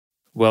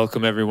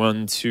Welcome,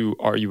 everyone, to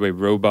Are You a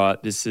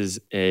Robot? This is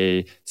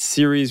a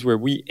series where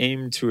we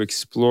aim to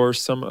explore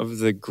some of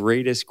the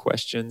greatest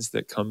questions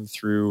that come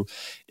through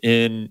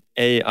in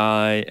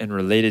AI and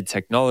related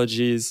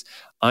technologies.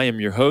 I am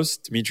your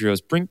host,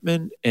 Dimitrios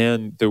Brinkman,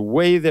 and the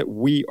way that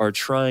we are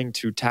trying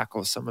to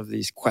tackle some of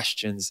these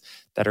questions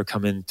that are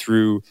coming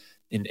through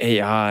in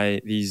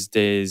AI these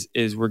days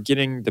is we're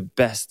getting the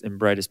best and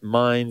brightest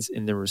minds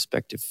in their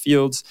respective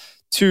fields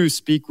to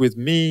speak with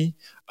me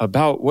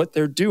about what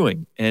they're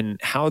doing and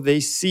how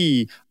they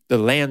see the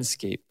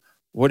landscape,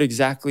 what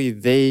exactly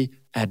they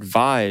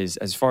advise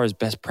as far as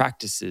best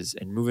practices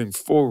and moving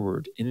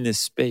forward in this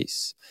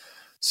space.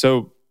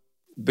 So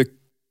the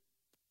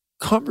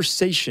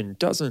conversation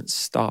doesn't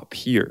stop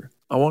here.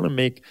 I want to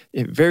make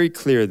it very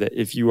clear that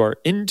if you are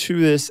into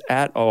this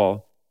at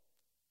all,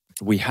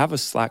 we have a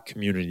Slack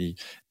community,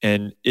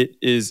 and it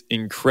is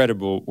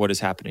incredible what is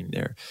happening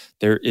there.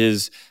 There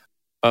is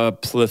a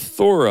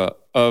plethora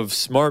of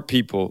smart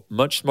people,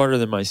 much smarter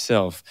than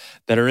myself,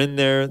 that are in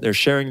there. They're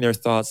sharing their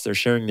thoughts, they're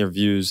sharing their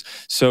views.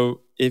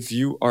 So if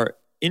you are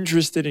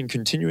interested in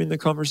continuing the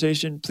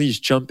conversation,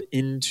 please jump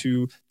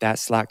into that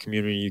Slack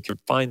community. You can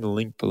find the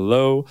link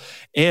below.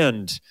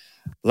 And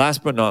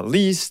last but not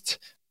least,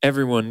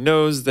 everyone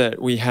knows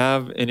that we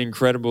have an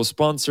incredible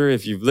sponsor.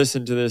 If you've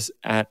listened to this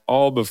at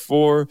all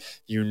before,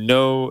 you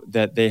know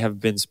that they have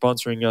been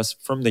sponsoring us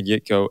from the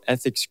get-go.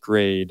 Ethics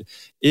Grade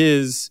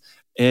is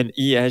an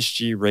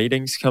ESG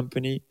ratings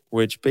company,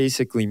 which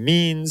basically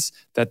means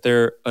that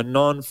they're a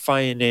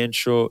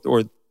non-financial,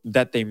 or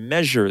that they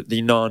measure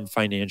the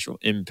non-financial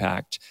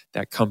impact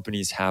that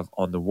companies have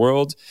on the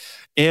world.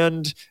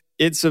 And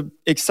it's an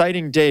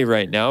exciting day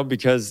right now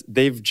because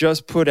they've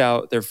just put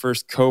out their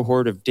first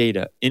cohort of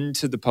data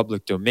into the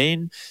public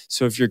domain.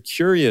 So if you're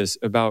curious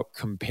about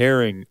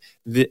comparing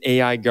the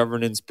AI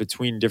governance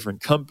between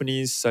different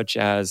companies, such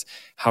as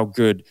how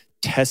good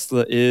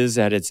Tesla is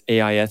at its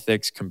AI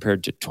ethics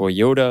compared to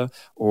Toyota,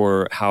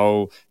 or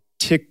how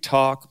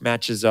TikTok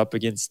matches up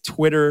against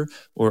Twitter,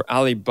 or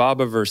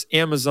Alibaba versus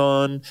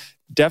Amazon,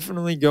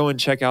 definitely go and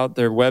check out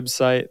their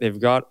website. They've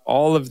got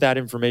all of that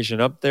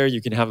information up there.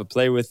 You can have a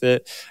play with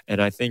it,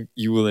 and I think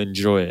you will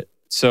enjoy it.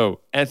 So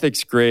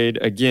Ethics Grade,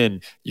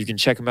 again, you can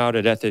check them out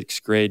at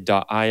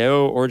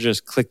ethicsgrade.io or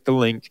just click the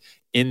link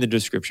in the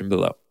description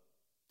below.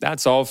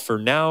 That's all for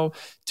now.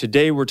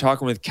 Today, we're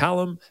talking with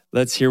Callum.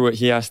 Let's hear what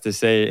he has to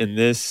say in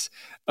this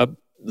a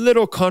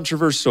little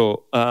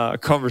controversial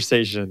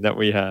conversation that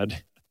we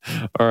had.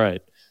 All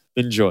right,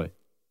 enjoy.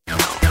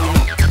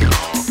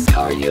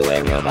 Are you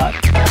a robot?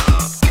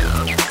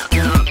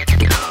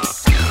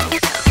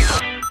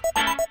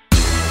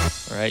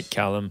 All right,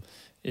 Callum,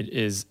 it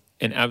is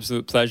an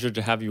absolute pleasure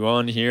to have you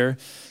on here.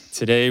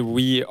 Today,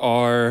 we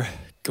are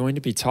going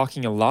to be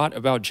talking a lot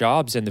about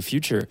jobs and the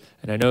future.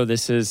 And I know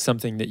this is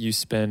something that you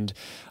spend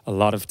a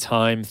lot of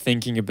time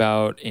thinking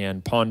about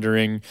and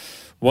pondering,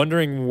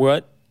 wondering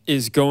what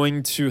is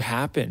going to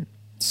happen.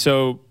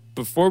 So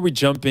before we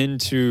jump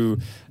into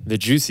the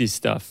juicy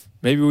stuff,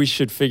 maybe we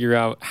should figure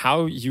out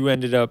how you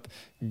ended up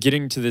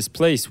getting to this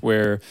place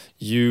where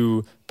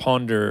you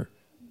ponder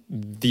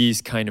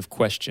these kind of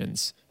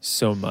questions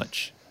so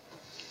much.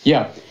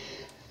 Yeah.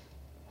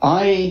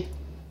 I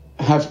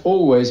have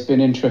always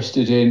been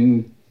interested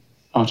in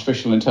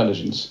artificial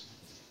intelligence.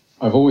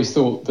 I've always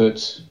thought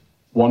that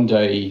one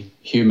day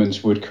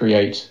humans would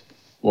create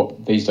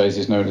what these days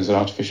is known as an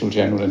artificial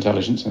general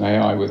intelligence, an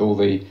AI with all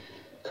the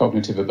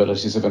cognitive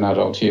abilities of an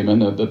adult human,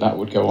 that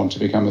would go on to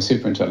become a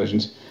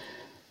superintelligence.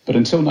 But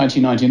until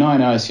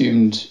 1999, I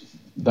assumed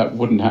that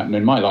wouldn't happen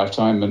in my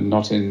lifetime, and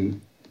not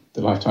in the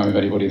lifetime of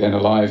anybody then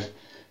alive.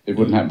 It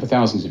wouldn't happen for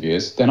thousands of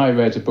years. Then I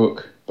read a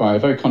book by a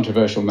very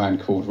controversial man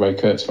called Ray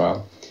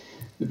Kurzweil.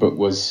 The book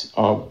was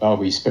Are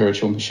We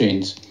Spiritual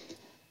Machines?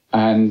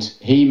 And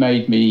he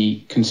made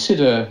me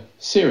consider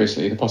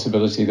seriously the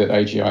possibility that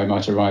AGI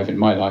might arrive in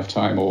my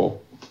lifetime, or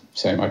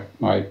say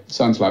my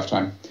son's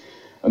lifetime.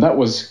 And that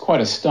was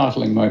quite a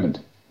startling moment.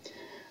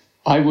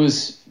 I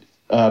was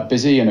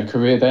busy in a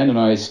career then, and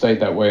I stayed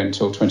that way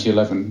until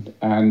 2011.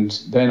 And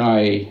then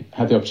I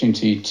had the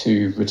opportunity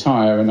to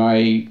retire, and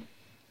I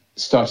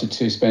started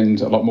to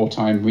spend a lot more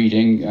time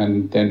reading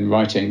and then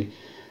writing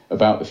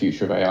about the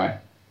future of AI.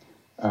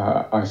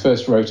 I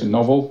first wrote a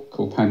novel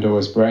called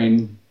Pandora's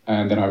Brain,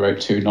 and then I wrote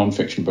 2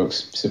 non-fiction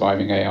books,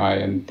 Surviving AI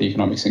and The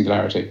Economic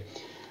Singularity.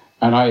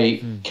 And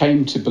I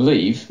came to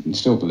believe, and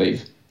still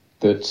believe,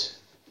 that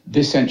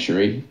this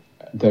century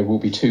there will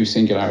be 2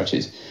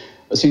 singularities.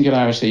 A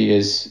singularity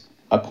is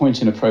a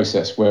point in a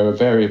process where a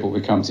variable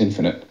becomes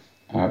infinite.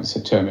 It's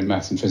a term in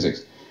maths and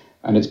physics.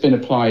 And it's been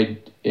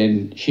applied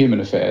in human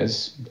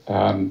affairs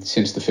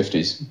since the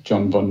 50s.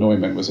 John von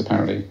Neumann was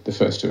apparently the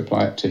first to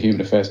apply it to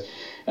human affairs.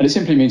 And it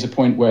simply means a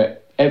point where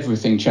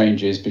everything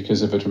changes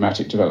because of a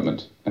dramatic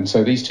development. And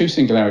so these 2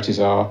 singularities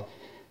are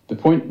the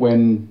point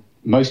when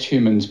most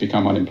humans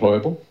become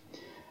unemployable,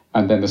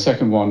 and then the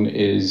second one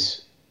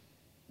is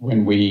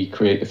when we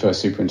create the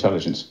first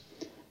superintelligence,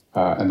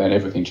 and then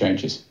everything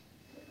changes.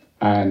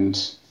 And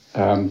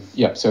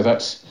so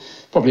that's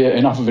probably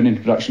enough of an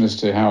introduction as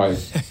to how I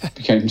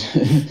became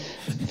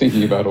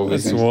thinking about all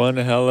these That's things. one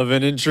hell of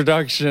an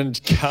introduction,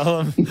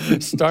 Callum.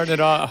 Started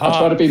off. I'll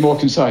try to be more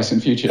concise in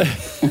future.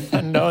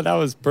 No, that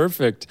was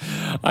perfect.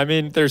 I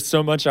mean, there's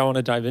so much I want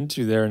to dive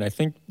into there. And I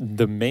think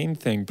the main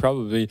thing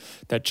probably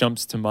that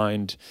jumps to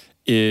mind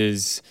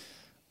is,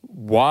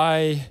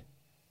 why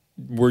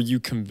were you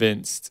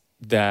convinced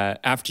that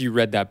after you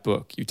read that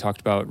book, you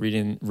talked about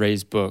reading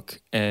Ray's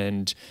book,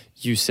 and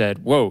you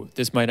said, whoa,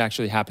 this might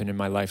actually happen in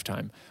my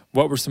lifetime?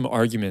 What were some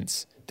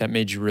arguments that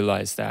made you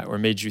realize that, or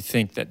made you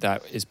think that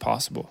that is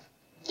possible?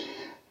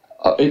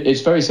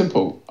 It's very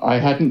simple. I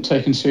hadn't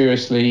taken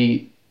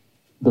seriously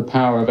the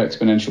power of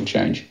exponential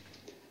change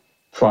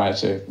prior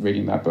to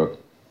reading that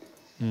book.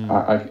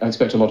 I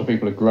expect a lot of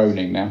people are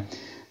groaning now.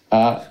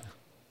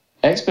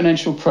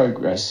 Exponential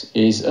progress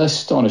is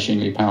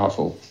astonishingly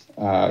powerful.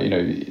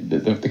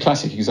 The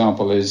classic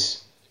example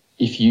is,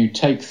 if you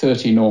take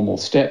 30 normal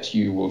steps,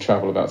 you will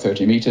travel about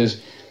 30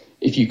 meters.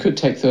 If you could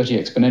take 30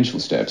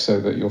 exponential steps,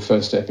 so that your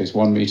first step is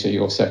 1 meter,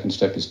 your second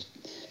step is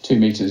 2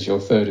 meters, your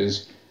third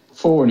is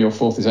 4, and your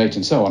fourth is 8,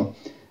 and so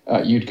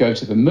on, you'd go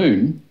to the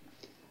moon.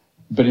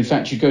 But in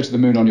fact, you'd go to the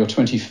moon on your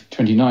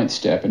 29th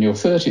step, and your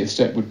 30th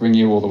step would bring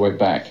you all the way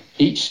back.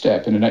 Each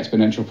step in an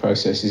exponential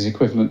process is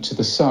equivalent to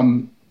the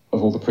sum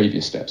of all the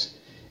previous steps.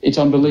 It's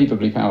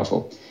unbelievably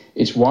powerful.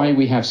 It's why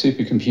we have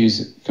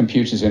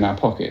supercomputers in our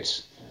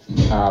pockets,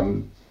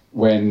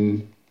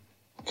 when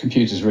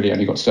computers really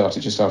only got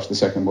started just after the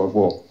Second World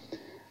War.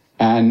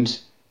 And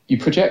you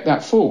project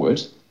that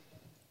forward,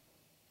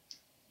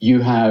 you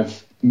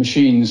have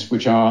machines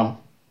which are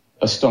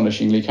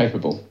astonishingly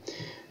capable.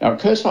 Now,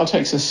 Kurzweil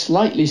takes a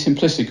slightly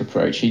simplistic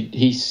approach.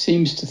 He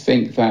seems to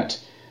think that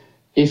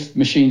if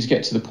machines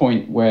get to the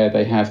point where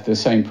they have the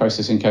same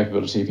processing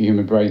capability of a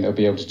human brain, they'll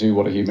be able to do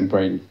what a human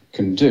brain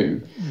can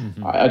do.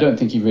 Mm-hmm. I don't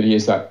think he really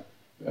is that.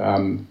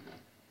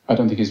 I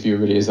don't think his view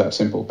really is that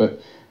simple. But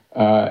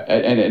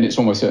and it's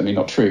almost certainly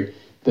not true.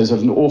 There's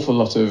an awful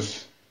lot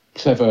of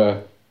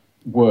clever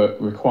work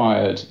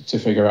required to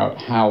figure out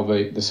how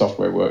the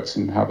software works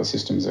and how the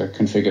systems are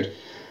configured.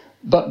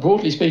 But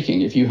broadly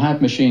speaking, if you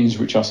have machines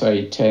which are,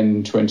 say,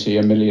 10, 20,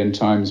 a million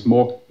times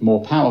more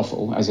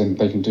powerful, as in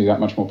they can do that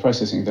much more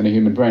processing than a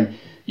human brain,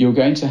 you're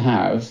going to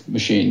have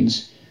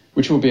machines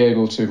which will be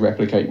able to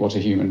replicate what a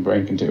human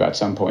brain can do at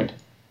some point.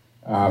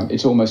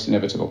 It's almost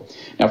inevitable.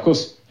 Now, of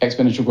course,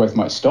 exponential growth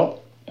might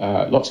stop.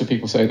 Lots of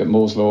people say that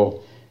Moore's law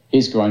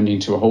is grinding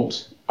to a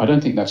halt. I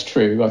don't think that's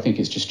true. I think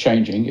it's just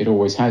changing. It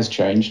always has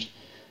changed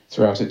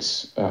throughout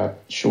its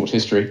short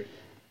history.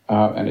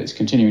 And it's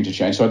continuing to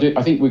change. So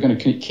I think we're going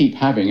to keep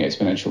having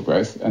exponential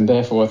growth, and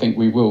therefore I think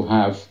we will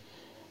have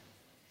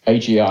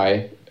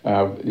AGI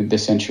in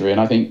this century. And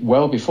I think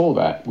well before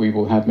that, we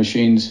will have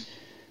machines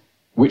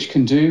which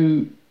can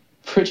do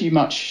pretty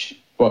much,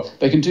 well,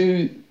 they can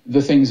do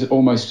the things that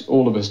almost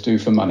all of us do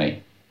for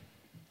money.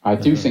 I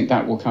do think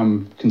that will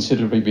come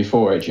considerably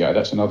before AGI.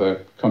 That's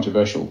another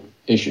controversial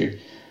issue.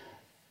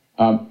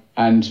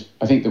 And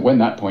I think that when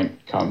that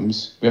point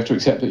comes, we have to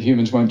accept that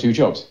humans won't do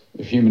jobs.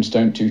 If humans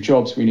don't do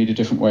jobs, we need a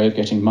different way of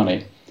getting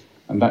money.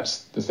 And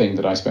that's the thing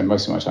that I spend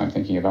most of my time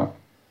thinking about.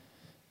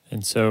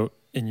 And so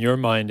in your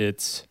mind,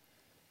 it's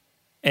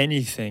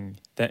anything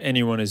that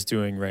anyone is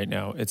doing right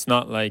now. It's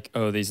not like,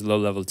 oh, these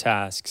low-level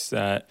tasks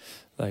that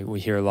like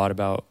we hear a lot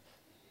about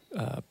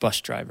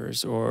bus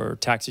drivers or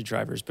taxi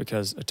drivers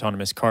because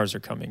autonomous cars are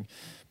coming.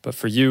 But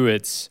for you,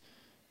 it's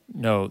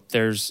no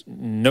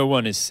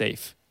one is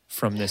safe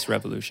from this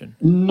revolution.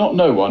 Not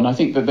no one. I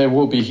think that there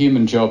will be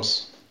human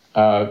jobs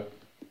that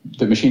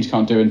machines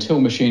can't do until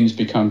machines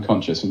become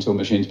conscious, until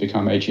machines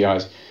become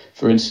AGIs.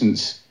 For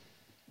instance,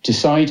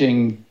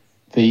 deciding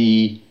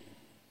the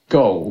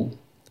goal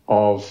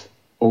of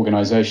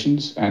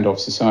organizations and of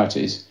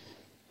societies,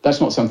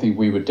 that's not something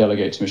we would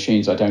delegate to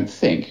machines, I don't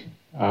think.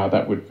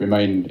 That would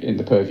remain in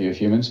the purview of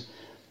humans.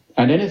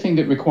 And anything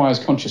that requires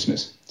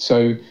consciousness.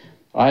 So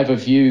I have a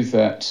view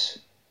that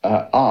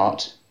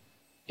art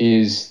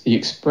is the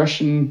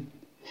expression,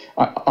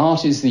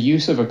 art is the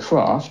use of a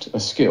craft, a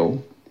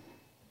skill,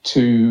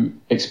 to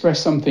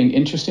express something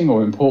interesting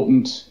or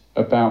important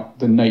about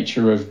the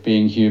nature of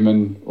being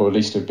human, or at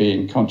least of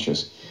being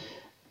conscious.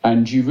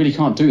 And you really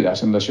can't do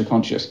that unless you're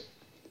conscious.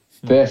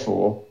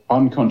 Therefore,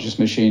 unconscious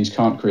machines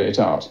can't create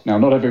art. Now,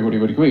 not everybody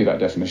would agree with that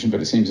definition, but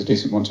it seems a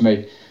decent one to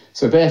me.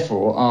 So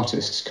therefore,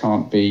 artists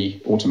can't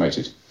be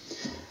automated.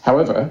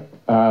 However,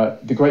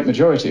 the great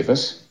majority of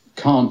us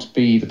can't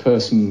be the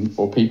person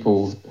or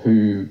people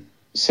who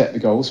set the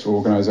goals for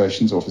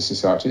organizations or for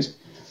societies,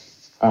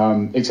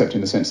 except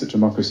in the sense that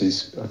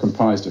democracies are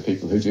comprised of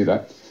people who do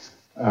that.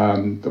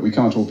 But we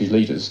can't all be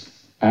leaders,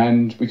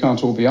 and we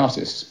can't all be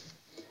artists.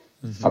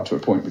 Mm-hmm. Up to a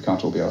point, we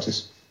can't all be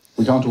artists.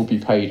 We can't all be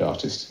paid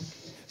artists.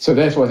 So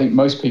therefore, I think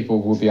most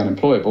people will be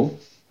unemployable.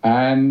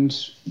 And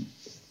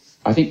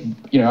I think,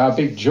 our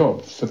big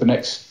job for the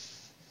next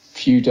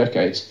few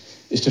decades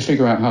is to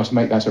figure out how to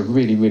make that a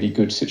really, really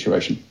good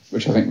situation,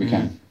 which I think we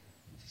can.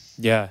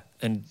 Yeah,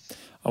 and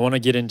I want to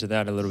get into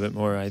that a little bit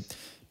more. I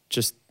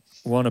just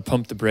want to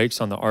pump the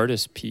brakes on the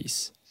artist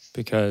piece.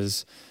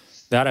 because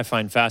that I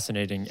find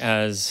fascinating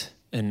as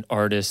an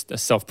artist, a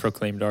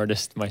self-proclaimed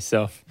artist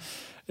myself.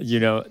 You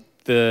know,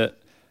 the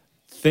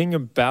thing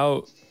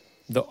about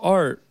the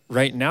art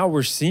right now,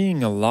 we're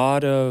seeing a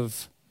lot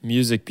of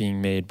music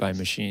being made by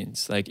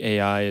machines. Like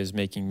AI is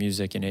making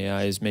music, and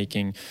AI is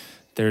making,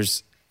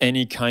 there's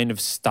any kind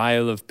of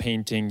style of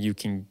painting. You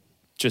can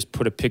just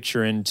put a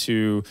picture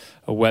into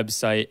a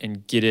website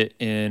and get it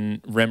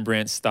in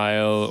Rembrandt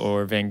style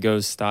or Van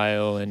Gogh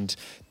style, and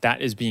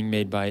that is being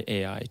made by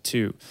AI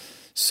too.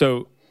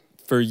 So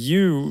for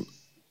you,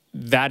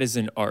 that is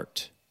an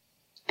art.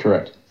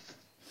 Correct.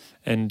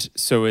 And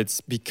so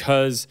it's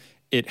because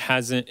it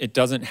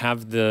doesn't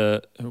have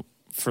the,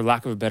 for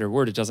lack of a better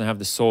word, it doesn't have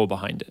the soul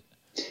behind it.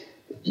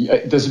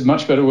 Yeah, there's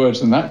much better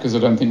words than that, because I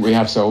don't think we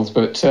have souls.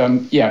 But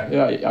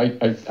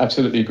I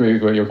absolutely agree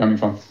with where you're coming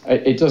from.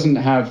 It doesn't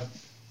have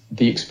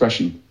the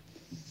expression.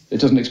 It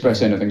doesn't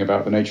express anything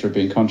about the nature of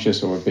being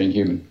conscious or of being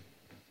human.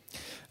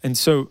 And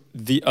so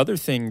the other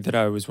thing that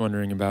I was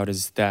wondering about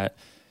is that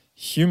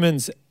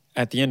humans,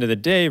 at the end of the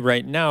day,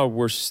 right now,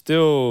 we're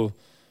still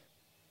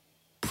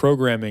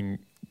programming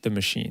the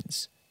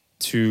machines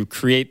to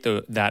create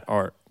that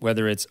art,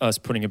 whether it's us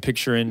putting a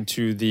picture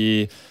into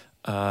the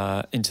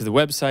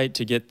website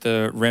to get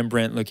the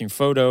Rembrandt-looking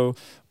photo,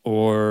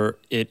 or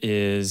it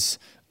is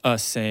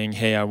us saying,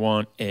 hey, I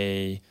want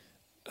a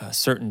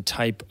certain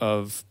type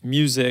of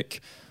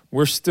music.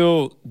 We're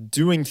still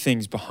doing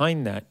things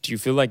behind that. Do you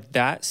feel like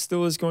that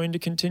still is going to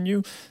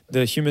continue?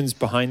 The humans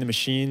behind the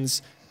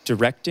machines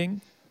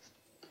directing?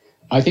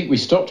 I think we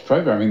stopped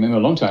programming them a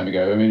long time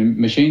ago. I mean,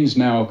 machines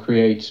now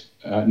create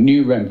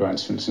new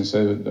Rembrandts, for instance.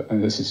 So,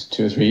 and this is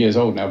 2 or 3 years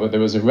old now, but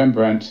there was a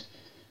Rembrandt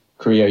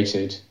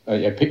created,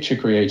 a picture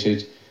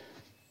created,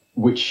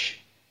 which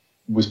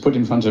was put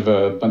in front of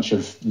a bunch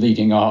of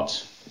leading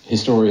art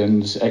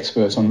historians,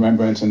 experts on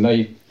Rembrandt, and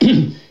they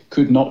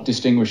could not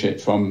distinguish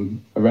it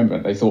from a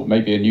Rembrandt. They thought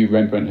maybe a new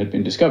Rembrandt had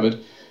been discovered.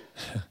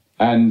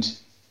 And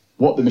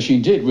what the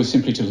machine did was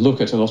simply to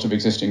look at a lot of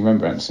existing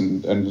Rembrandts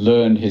and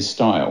learn his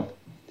style.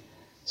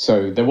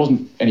 So there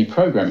wasn't any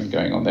programming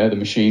going on there. The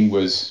machine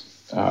was,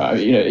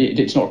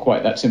 it's not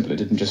quite that simple. It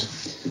didn't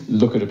just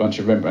look at a bunch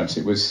of Rembrandts.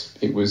 It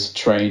was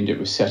trained, it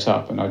was set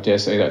up, and I dare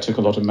say that took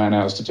a lot of man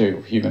hours to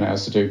do, human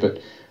hours to do.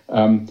 But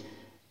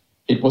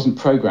it wasn't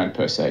programmed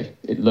per se.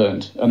 It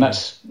learned, and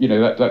that's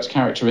that's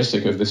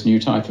characteristic of this new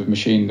type of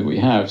machine that we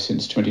have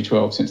since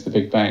 2012, since the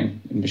Big Bang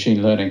in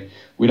machine learning.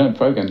 We don't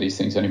program these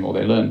things anymore;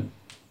 they learn.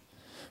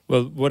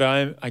 Well,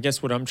 I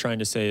guess what I'm trying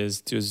to say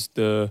is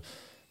the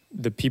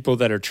people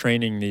that are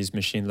training these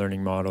machine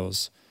learning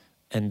models,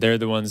 and they're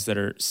the ones that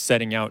are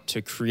setting out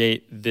to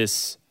create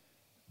this,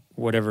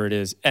 whatever it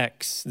is,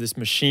 X, this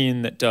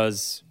machine that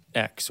does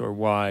X or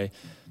Y.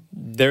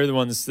 They're the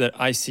ones that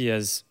I see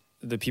as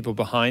the people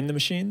behind the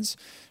machines.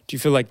 Do you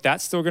feel like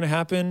that's still going to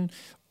happen?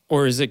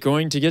 Or is it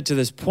going to get to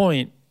this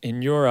point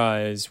in your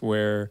eyes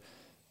where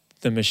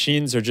the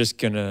machines are just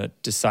going to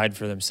decide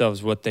for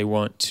themselves what they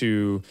want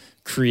to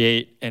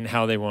create and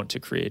how they want to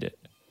create it?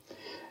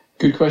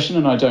 Good question,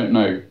 and I don't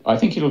know. I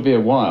think it'll be a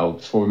while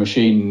before a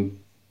machine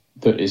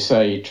that is,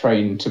 say,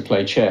 trained to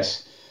play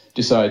chess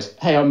decides,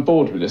 hey, I'm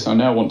bored with this. I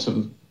now want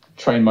to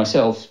train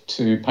myself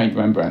to paint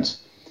Rembrandts.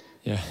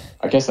 Yeah.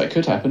 I guess that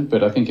could happen,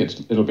 but I think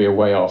it'll be a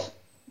way off.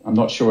 I'm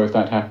not sure if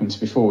that happens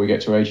before we get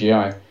to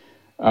AGI.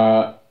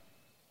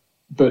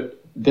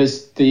 But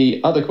there's the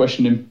other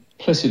question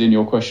implicit in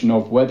your question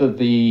of whether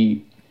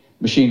the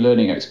machine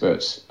learning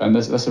experts, and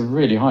that's a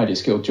really highly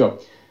skilled job,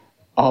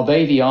 are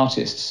they the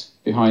artists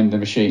behind the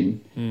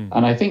machine?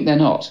 And I think they're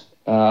not.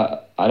 I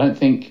don't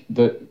think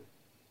that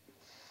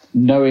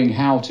knowing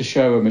how to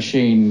show a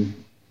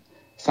machine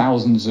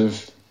thousands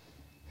of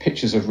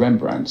pictures of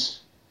Rembrandts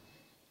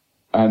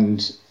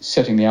and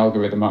setting the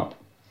algorithm up,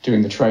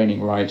 doing the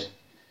training right,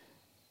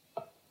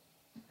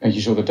 making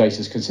sure the data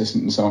is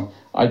consistent and so on,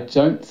 I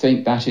don't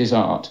think that is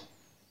art.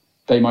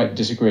 They might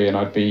disagree, and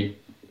I'd be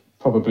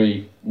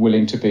probably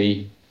willing to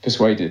be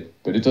persuaded,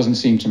 but it doesn't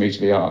seem to me to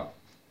be art.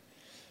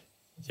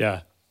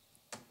 Yeah.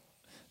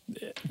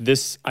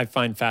 This I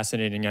find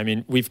fascinating. I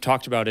mean, we've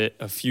talked about it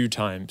a few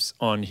times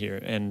on here,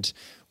 and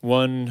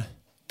one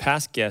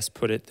past guest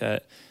put it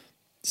that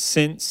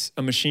since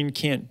a machine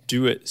can't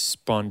do it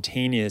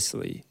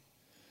spontaneously,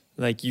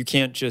 like you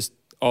can't just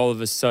all of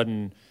a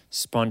sudden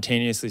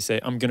spontaneously say,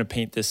 I'm going to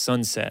paint this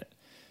sunset.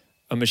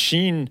 A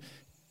machine,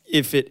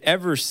 if it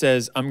ever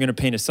says, I'm going to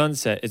paint a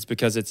sunset, it's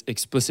because it's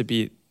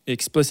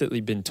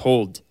explicitly been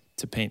told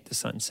to paint the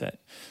sunset,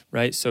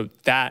 right? So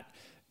that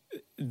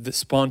the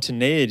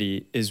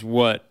spontaneity is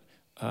what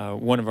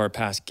one of our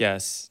past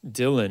guests,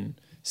 Dylan,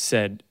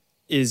 said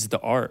is the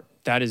art.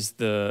 That is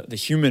the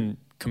human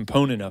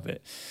component of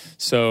it.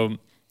 So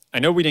I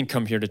know we didn't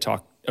come here to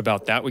talk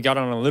about that. We got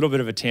on a little bit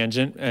of a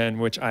tangent, and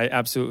which I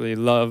absolutely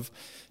love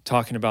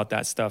talking about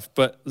that stuff.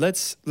 But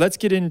let's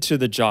get into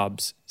the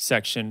jobs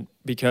section,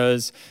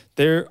 because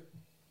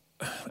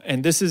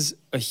and this is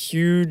a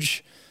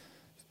huge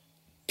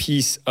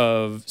piece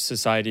of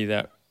society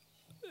that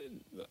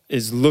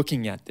is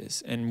looking at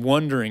this and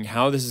wondering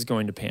how this is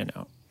going to pan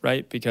out.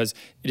 right? Because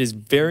it is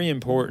very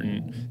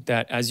important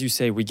that, as you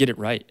say, we get it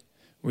right.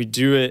 We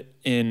do it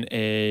in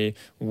a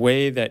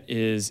way that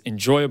is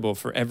enjoyable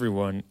for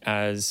everyone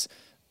as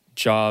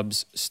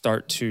jobs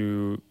start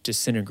to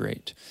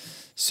disintegrate.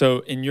 So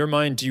in your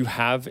mind, do you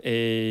have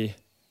a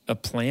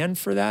plan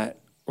for that?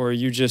 Or are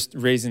you just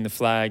raising the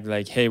flag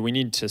like, hey, we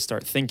need to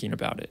start thinking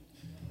about it?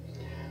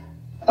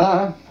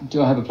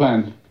 Do I have a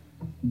plan?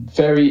 In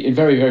very,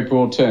 very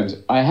broad terms.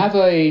 I have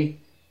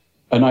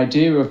an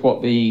idea of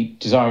what the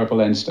desirable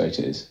end state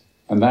is.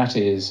 And that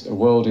is a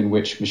world in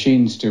which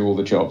machines do all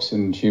the jobs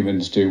and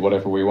humans do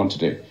whatever we want to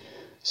do.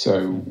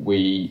 So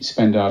we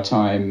spend our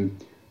time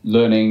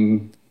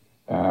learning,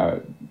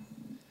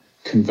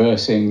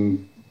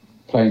 conversing,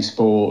 playing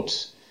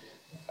sport,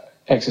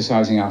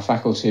 exercising our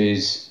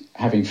faculties,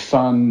 having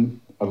fun.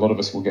 A lot of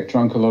us will get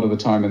drunk a lot of the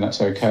time, and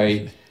that's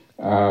okay.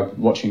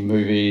 Watching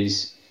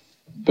movies,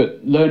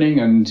 but learning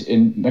and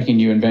in making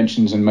new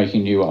inventions and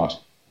making new art.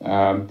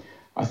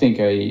 I think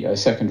a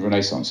second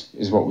renaissance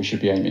is what we should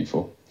be aiming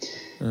for.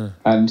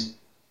 And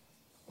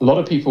a lot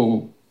of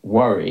people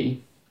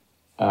worry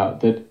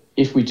that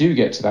if we do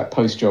get to that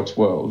post-jobs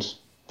world,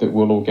 that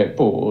we'll all get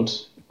bored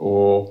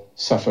or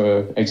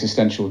suffer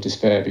existential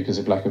despair because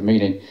of lack of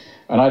meaning.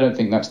 And I don't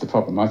think that's the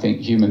problem. I think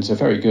humans are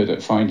very good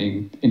at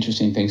finding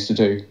interesting things to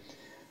do.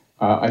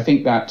 I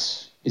think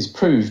that is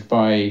proved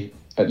by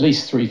at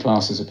least three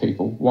classes of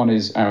people. One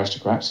is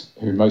aristocrats,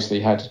 who mostly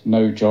had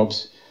no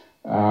jobs.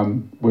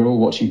 We're all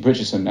watching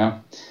Bridgerton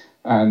now,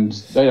 and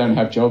they don't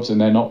have jobs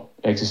and they're not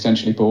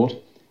existentially bored.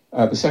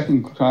 The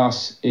second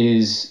class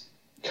is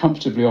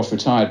comfortably off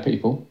retired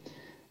people,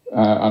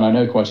 and I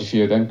know quite a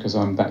few of them because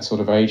I'm that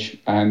sort of age,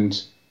 and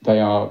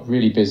they are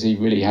really busy,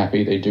 really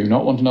happy. They do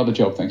not want another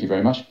job, thank you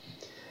very much.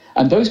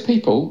 And those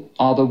people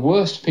are the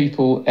worst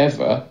people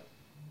ever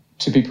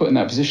to be put in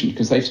that position,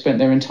 because they've spent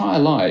their entire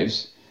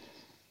lives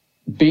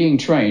being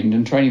trained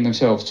and training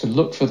themselves to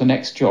look for the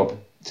next job,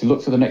 to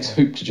look for the next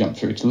hoop to jump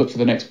through, to look for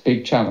the next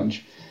big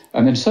challenge.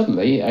 And then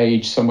suddenly,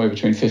 age somewhere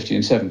between 50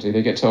 and 70,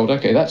 they get told,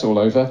 okay, that's all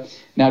over.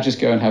 Now just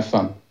go and have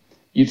fun.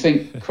 You'd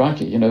think,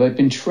 crikey, they've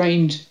been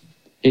trained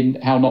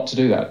in how not to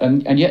do that.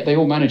 And yet they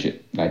all manage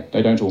it. No,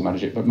 they don't all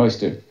manage it, but most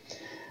do.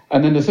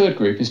 And then the third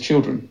group is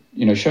children.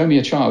 Show me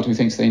a child who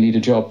thinks they need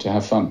a job to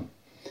have fun.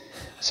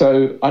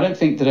 So I don't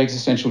think that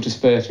existential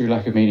despair through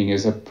lack of meaning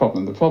is a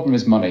problem. The problem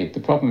is money.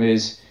 The problem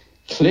is,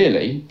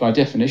 clearly, by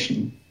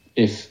definition,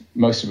 if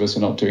most of us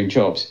are not doing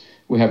jobs,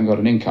 we haven't got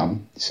an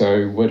income.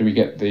 So where do we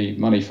get the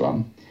money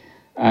from?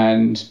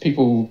 And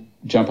people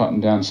jump up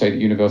and down and say that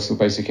universal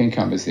basic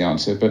income is the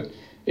answer, but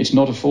it's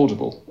not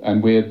affordable.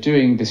 And we're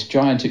doing this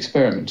giant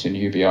experiment in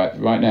UBI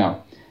right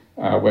now,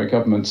 where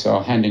governments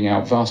are handing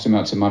out vast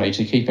amounts of money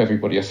to keep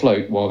everybody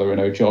afloat while there are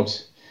no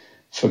jobs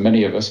for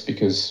many of us,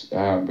 because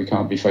we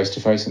can't be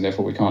face-to-face and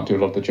therefore we can't do a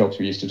lot of the jobs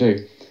we used to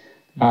do.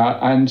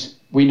 And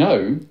we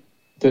know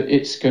that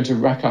it's going to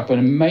rack up an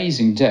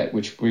amazing debt,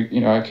 which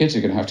our kids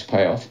are going to have to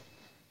pay off.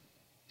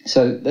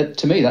 So that,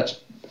 to me, that's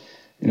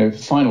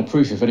final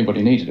proof, if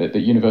anybody needed it, that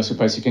universal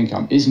basic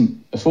income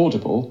isn't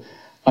affordable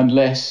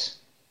unless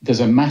there's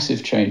a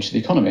massive change to the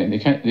economy. And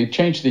the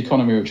change to the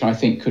economy, which I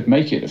think could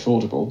make it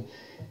affordable,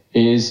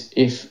 is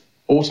if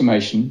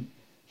automation,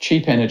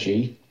 cheap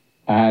energy,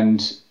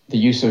 and the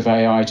use of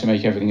AI to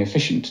make everything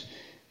efficient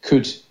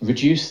could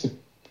reduce the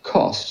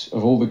cost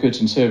of all the goods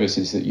and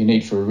services that you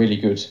need for a really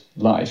good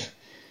life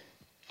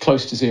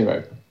close to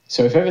zero.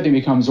 So if everything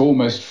becomes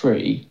almost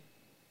free,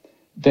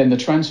 then the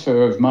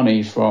transfer of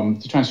money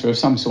the transfer of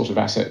some sort of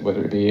asset,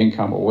 whether it be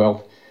income or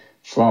wealth,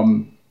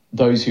 from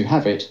those who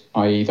have it,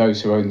 i.e.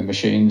 those who own the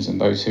machines and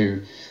those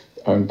who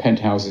own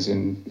penthouses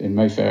in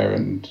Mayfair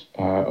and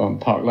on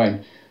Park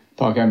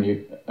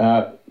Avenue,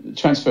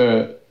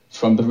 transfer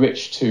from the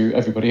rich to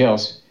everybody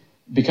else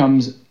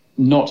becomes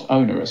not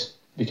onerous,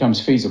 becomes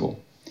feasible.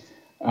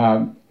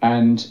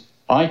 And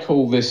I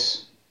call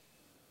this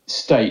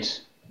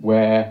state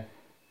where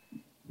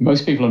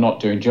most people are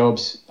not doing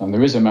jobs, and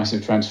there is a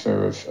massive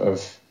transfer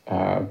of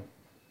a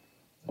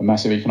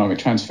massive economic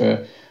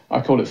transfer.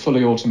 I call it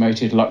fully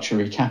automated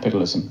luxury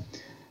capitalism,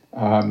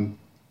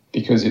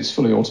 because it's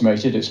fully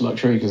automated. It's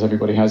luxury because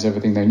everybody has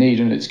everything they need,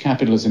 and it's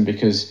capitalism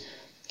because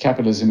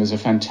capitalism is a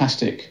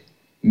fantastic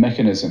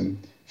mechanism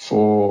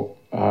for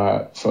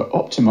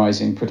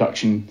optimizing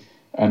production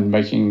and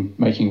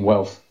making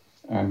wealth.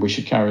 And we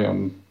should carry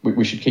on.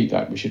 We should keep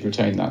that. We should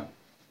retain that.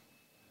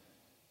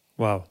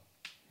 Wow.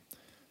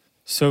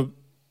 So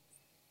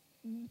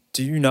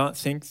do you not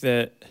think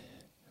that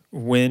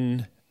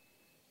when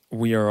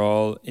we are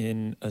all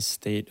in a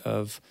state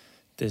of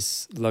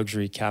this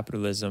luxury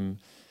capitalism,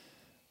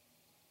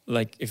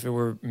 like if it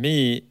were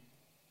me,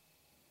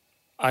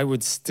 I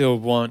would still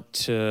want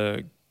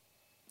to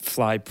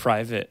fly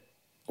private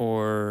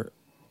or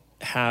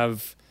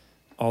have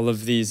all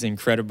of these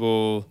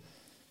incredible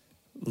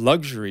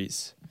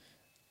luxuries,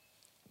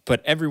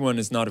 but everyone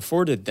is not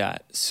afforded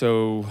that.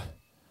 So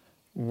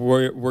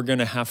we're going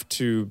to have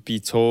to be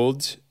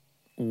told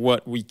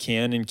what we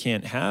can and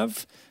can't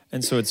have.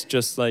 And so it's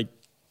just like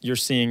you're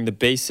seeing the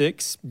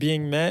basics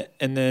being met,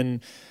 and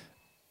then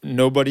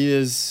nobody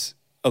is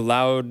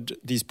allowed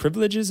these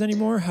privileges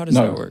anymore? How does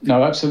that work?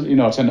 No, absolutely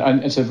not.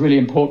 And it's a really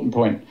important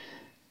point.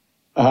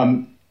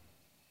 Under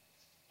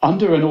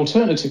an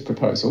alternative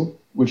proposal,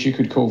 which you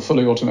could call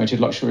fully automated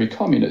luxury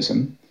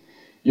communism,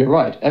 you're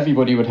right,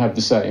 everybody would have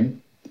the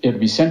same. It would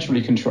be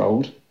centrally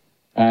controlled,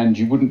 and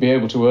you wouldn't be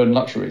able to earn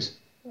luxuries.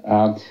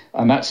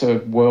 And that's a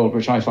world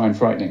which I find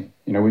frightening.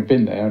 We've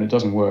been there, and it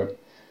doesn't work.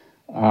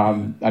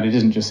 And it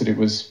isn't just that it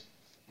was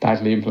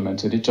badly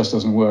implemented, it just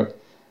doesn't work.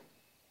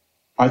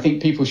 I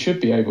think people should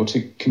be able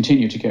to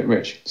continue to get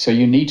rich. So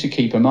you need to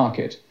keep a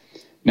market.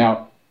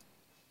 Now,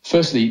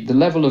 firstly, the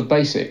level of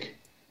basic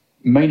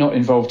may not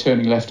involve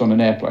turning left on an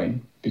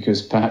airplane,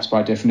 because perhaps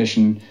by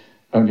definition,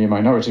 only a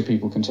minority of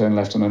people can turn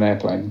left on an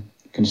airplane,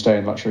 can stay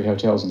in luxury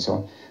hotels and so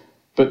on.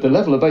 But the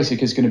level of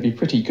basic is going to be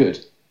pretty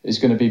good. It's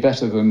going to be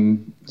better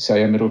than,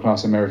 say, a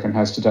middle-class American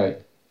has today.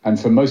 And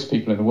for most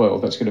people in the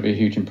world, that's going to be a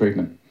huge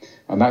improvement.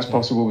 And that's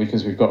possible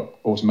because we've got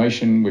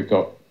automation, we've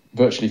got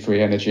virtually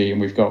free energy,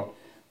 and we've got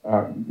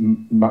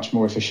much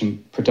more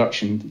efficient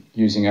production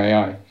using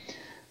AI.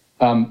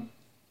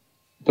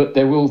 But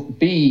there will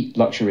be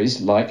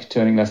luxuries like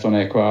turning left on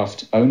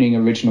aircraft, owning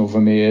original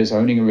Vermeers,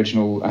 owning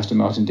original Aston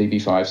Martin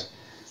DB5s.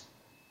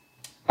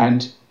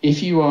 And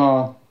if you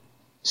are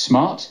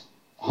smart,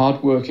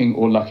 hardworking,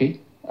 or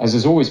lucky, as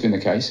has always been the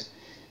case,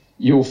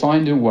 you'll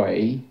find a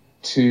way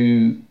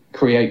to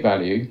create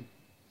value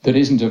that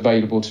isn't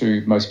available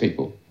to most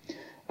people.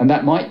 And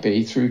that might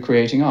be through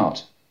creating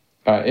art.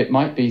 It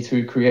might be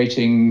through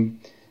creating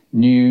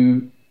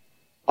new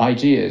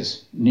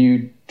ideas,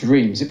 new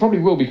dreams. It probably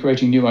will be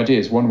creating new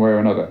ideas one way or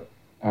another,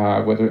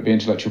 whether it be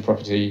intellectual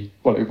property.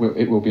 Well,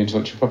 it will be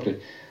intellectual property.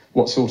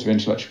 What sort of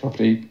intellectual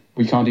property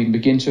we can't even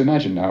begin to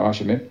imagine now, I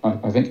should admit,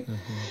 I think.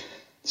 Mm-hmm.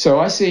 So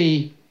I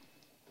see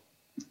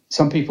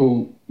some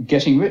people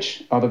getting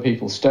rich, other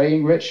people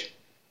staying rich,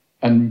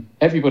 and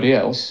everybody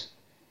else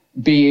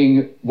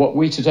being what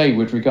we today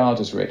would regard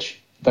as rich,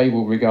 they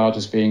will regard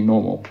as being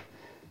normal.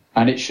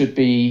 And it should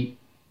be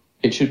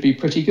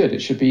pretty good.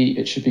 It should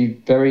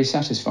be very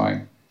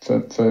satisfying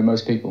for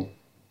most people.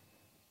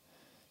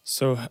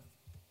 So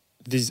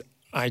these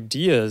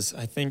ideas,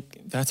 I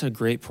think that's a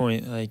great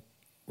point. Like,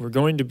 we're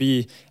going to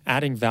be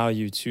adding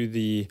value to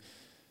the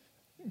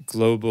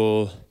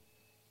global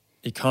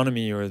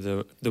economy or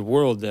the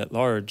world at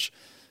large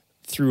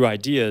through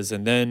ideas.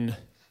 And then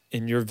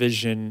in your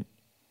vision,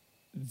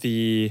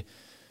 the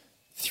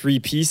three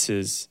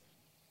pieces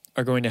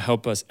are going to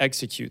help us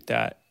execute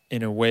that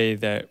in a way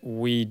that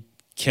we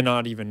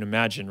cannot even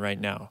imagine right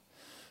now,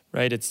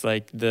 right? It's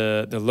like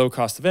the low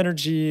cost of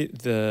energy,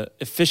 the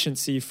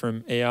efficiency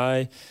from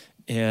AI,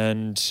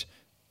 and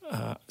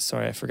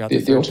sorry, I forgot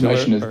the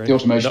automation. The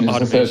automation is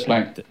the third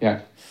plank.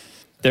 Yeah,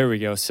 there we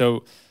go.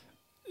 So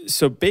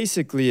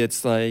basically,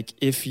 it's like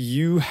if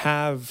you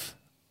have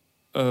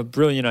a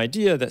brilliant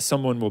idea that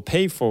someone will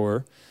pay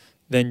for,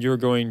 then you're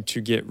going to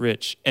get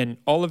rich, and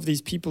all of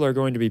these people are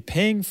going to be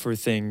paying for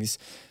things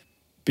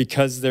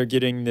because they're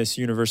getting this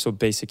universal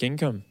basic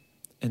income.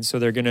 And so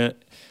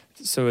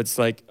so it's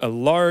like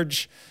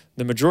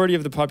the majority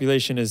of the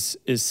population is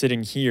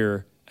sitting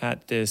here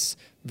at this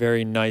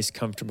very nice,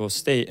 comfortable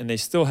state, and they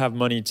still have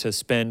money to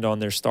spend on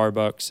their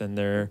Starbucks and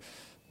their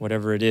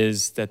whatever it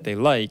is that they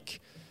like.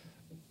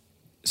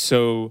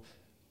 So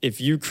if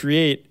you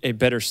create a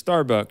better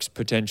Starbucks,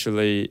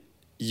 potentially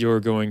you're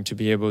going to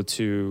be able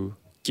to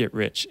get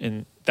rich.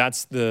 And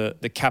that's the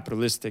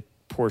capitalistic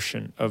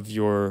portion of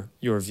your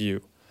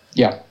view.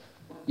 Yeah.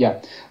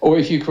 Or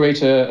if you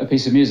create a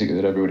piece of music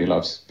that everybody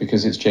loves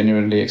because it's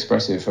genuinely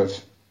expressive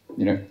of,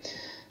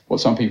 what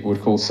some people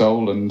would call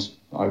soul and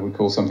I would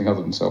call something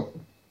other than soul.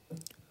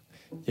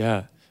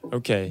 Yeah.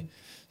 Okay.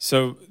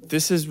 So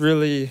this is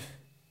really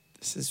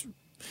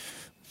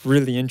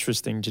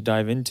interesting to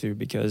dive into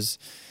because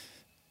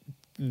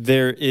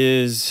there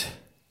is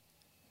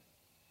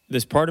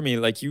this part of me,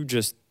 like you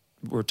just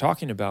were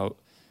talking about,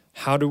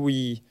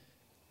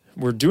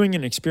 we're doing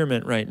an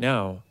experiment right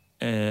now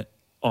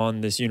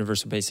on this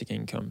universal basic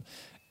income,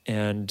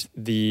 and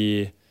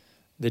the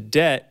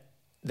debt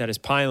that is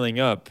piling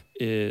up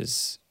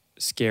is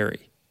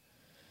scary.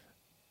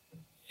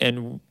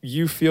 And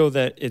you feel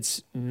that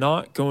it's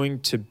not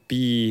going to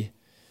be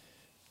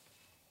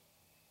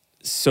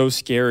so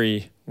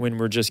scary when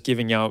we're just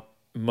giving out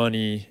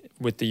money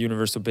with the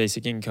universal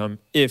basic income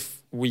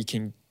if we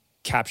can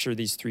capture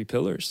these three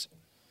pillars.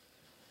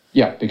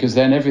 Yeah, because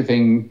then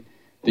everything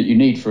that you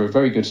need for a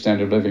very good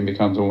standard of living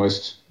becomes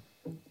almost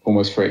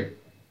free.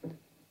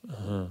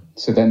 Uh-huh.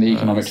 So then the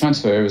economic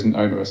transfer isn't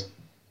onerous.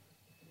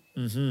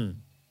 Mm-hmm.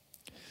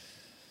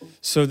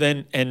 So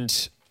then,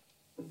 and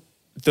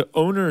the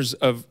owners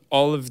of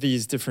all of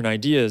these different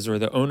ideas, or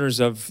the owners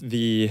of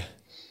the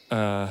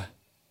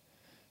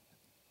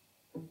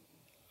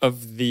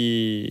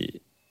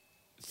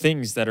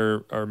things that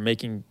are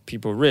making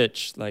people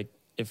rich, like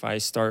if I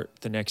start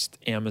the next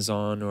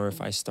Amazon or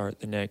if I start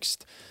the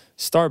next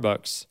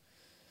Starbucks,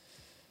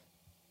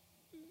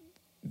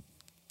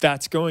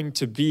 that's going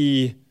to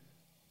be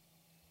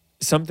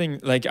something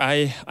like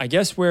I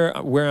guess where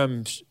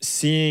I'm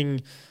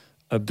seeing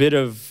a bit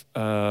of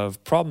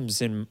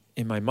problems in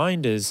my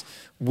mind is,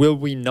 will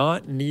we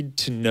not need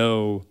to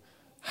know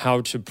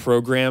how to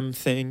program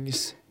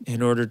things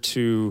in order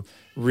to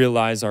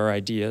realize our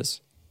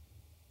ideas?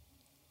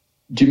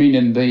 Do you mean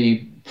in the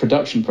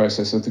production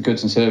process of the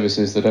goods and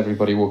services that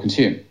everybody will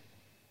consume?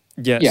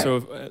 Yeah.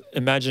 So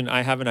imagine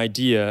I have an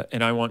idea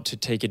and I want to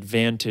take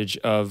advantage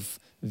of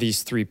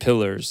these three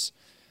pillars.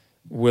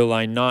 Will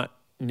I not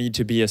need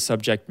to be a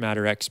subject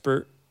matter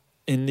expert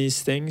in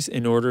these things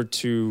in order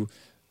to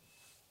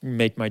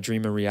make my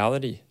dream a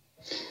reality?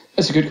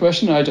 That's a good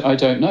question. I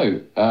don't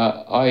know.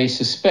 I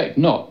suspect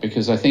not,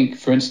 because I think,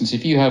 for instance,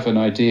 if you have an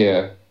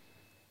idea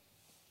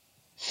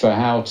for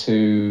how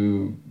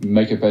to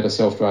make a better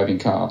self-driving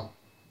car,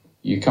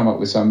 you come up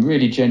with some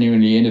really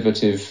genuinely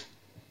innovative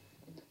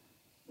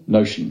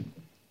notion.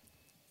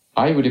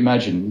 I would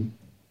imagine,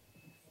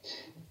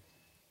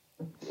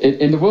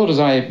 in the world as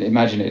I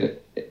imagine it,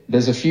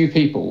 there's a few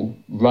people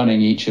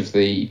running each of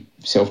the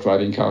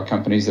self-driving car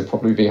companies. There'll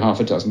probably be half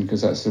a dozen,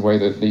 because that's the way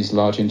that these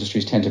large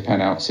industries tend to pan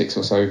out, 6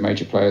 or so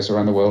major players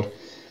around the world.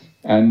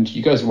 And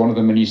you go to one of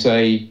them and you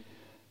say,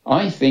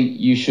 I think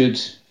you should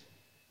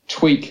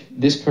tweak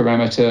this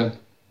parameter,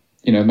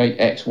 make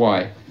X,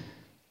 Y.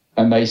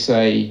 And they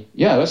say,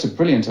 yeah, that's a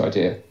brilliant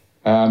idea.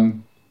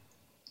 And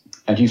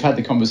you've had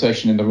the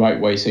conversation in the right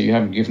way, so you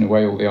haven't given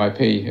away all the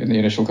IP in the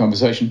initial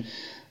conversation.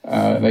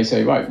 They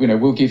say, right,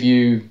 we'll give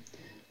you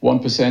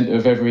 1%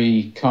 of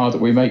every car that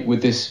we make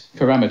with this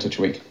parameter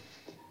tweak.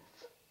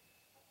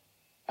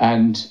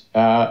 And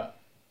that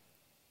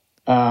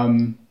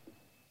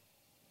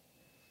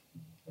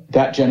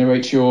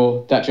generates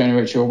your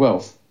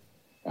wealth.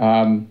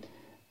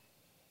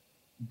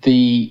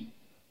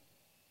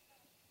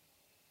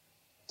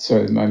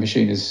 Sorry, my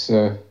machine is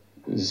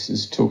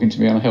talking to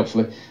me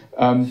unhelpfully.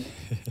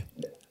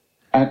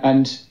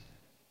 And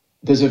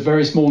there's a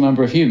very small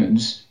number of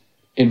humans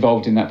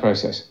involved in that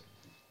process.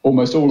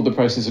 Almost all of the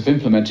process of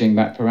implementing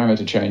that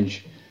parameter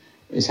change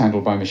is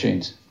handled by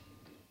machines.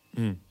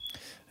 Mm.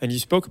 And you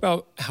spoke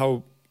about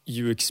how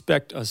you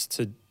expect us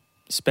to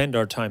spend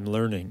our time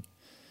learning.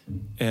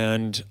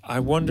 And I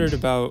wondered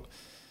about,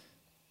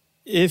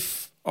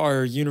 if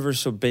our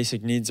universal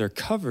basic needs are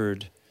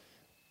covered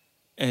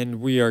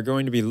and we are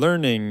going to be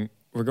learning,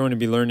 we're going to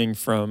be learning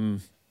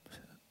from,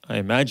 I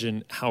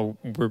imagine, how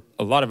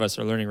a lot of us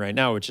are learning right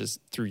now, which is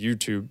through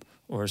YouTube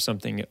or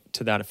something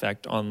to that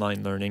effect,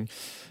 online learning.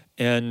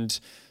 And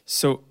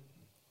so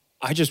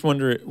I just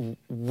wonder,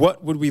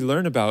 what would we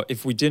learn about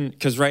if we didn't?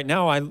 Because right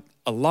now,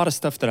 a lot of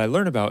stuff that I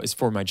learn about is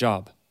for my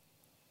job,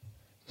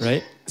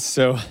 right?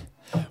 So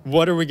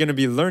what are we going to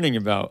be learning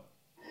about?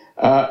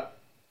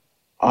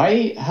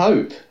 I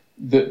hope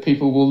that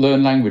people will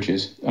learn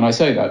languages. And I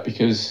say that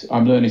because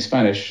I'm learning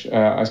Spanish.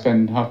 I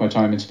spend half my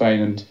time in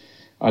Spain and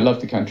I love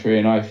the country,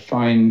 and I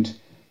find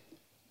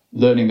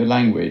learning the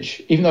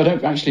language, even though I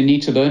don't actually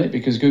need to learn it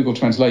because Google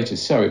Translate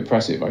is so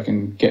impressive, I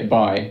can get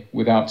by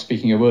without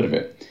speaking a word of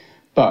it.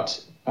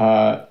 But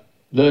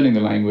learning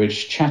the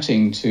language,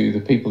 chatting to the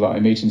people that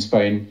I meet in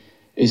Spain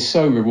is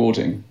so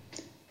rewarding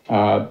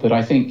that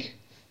I think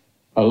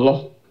a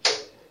lot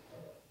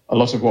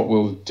of what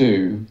we'll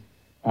do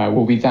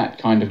will be that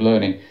kind of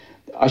learning.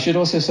 I should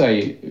also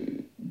say,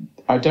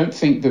 I don't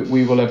think that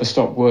we will ever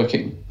stop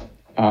working.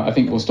 I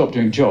think we'll stop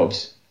doing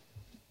jobs.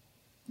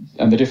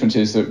 And the difference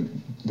is that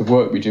the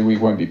work we do, we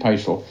won't be paid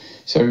for.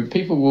 So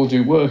people will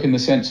do work in the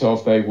sense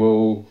of they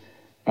will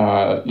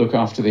look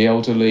after the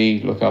elderly,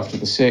 look after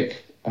the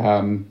sick,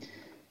 and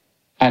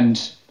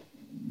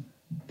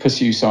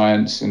pursue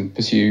science and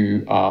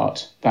pursue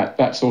art,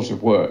 that sort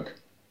of work.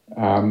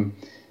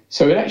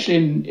 So it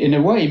actually, in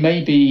a way,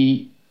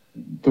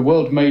 the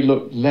world may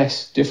look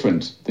less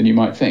different than you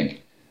might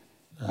think.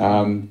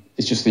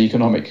 It's just the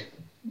economic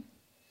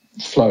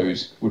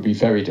flows would be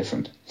very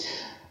different.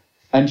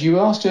 And you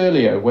asked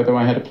earlier whether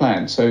I had a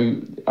plan. So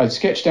I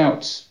sketched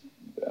out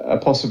a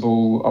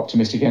possible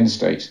optimistic end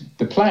state.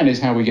 The plan is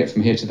how we get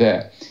from here to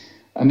there.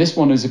 And this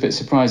one is a bit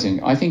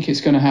surprising. I think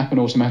it's going to happen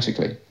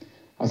automatically.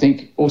 I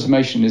think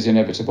automation is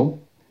inevitable.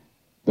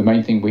 The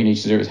main thing we need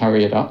to do is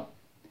hurry it up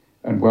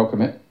and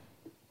welcome it.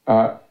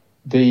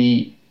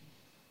 The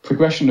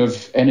progression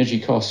of energy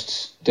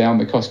costs down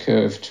the cost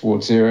curve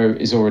towards zero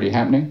is already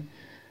happening.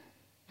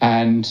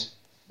 And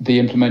the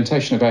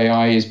implementation of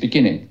AI is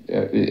beginning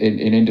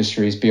in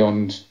industries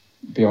beyond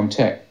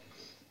tech.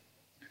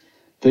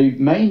 The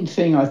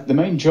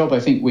main job I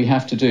think we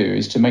have to do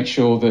is to make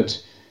sure that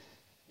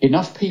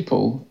enough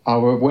people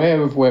are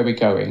aware of where we're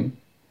going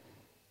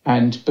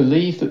and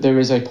believe that there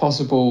is a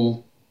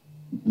possible,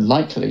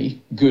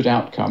 likely good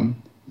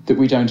outcome, that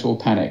we don't all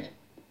panic.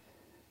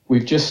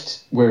 We're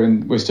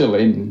still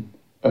in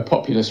a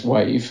populist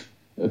wave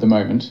at the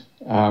moment.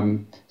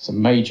 It's a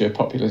major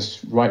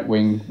populist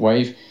right-wing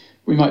wave.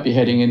 We might be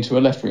heading into a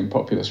left-wing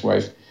populist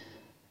wave.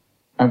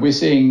 And we're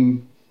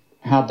seeing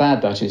how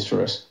bad that is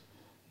for us.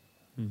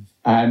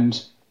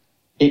 And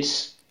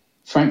it's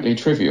frankly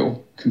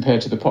trivial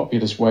compared to the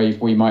populist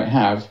wave we might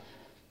have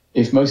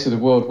if most of the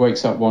world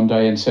wakes up one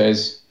day and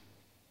says,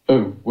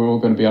 oh, we're all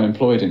going to be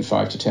unemployed in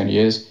 5 to 10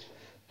 years,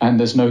 and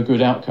there's no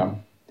good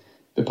outcome.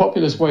 The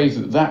populist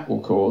wave that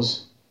will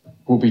cause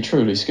will be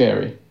truly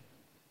scary.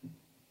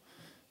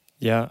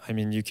 Yeah, I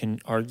mean, you can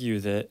argue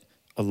that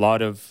a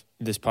lot of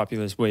this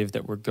populist wave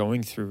that we're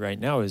going through right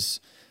now is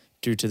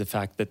due to the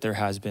fact that there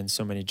has been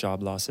so many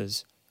job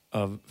losses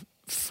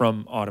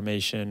from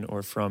automation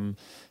or from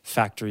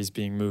factories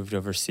being moved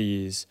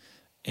overseas.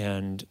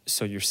 And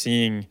so you're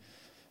seeing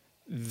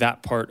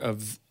that part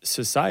of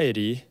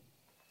society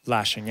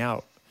lashing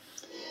out.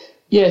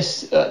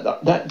 Yes,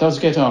 that does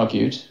get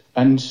argued.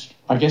 And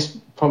I guess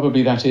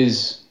probably that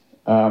is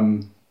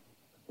the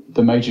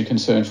major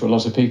concern for a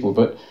lot of people.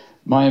 But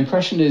my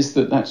impression is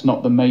that that's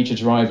not the major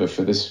driver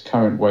for this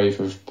current wave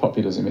of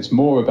populism. It's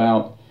more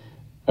about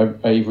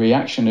a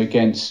reaction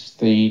against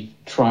the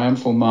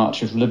triumphal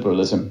march of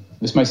liberalism.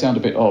 This may sound a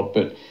bit odd,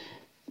 but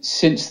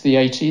since the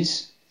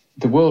 80s,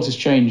 the world has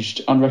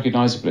changed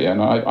unrecognizably,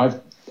 and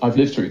I've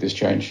lived through this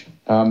change.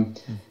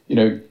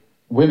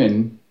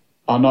 Women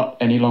are not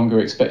any longer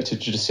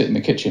expected to just sit in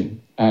the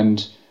kitchen,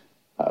 and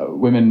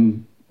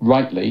women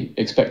rightly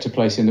expect a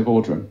place in the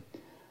boardroom.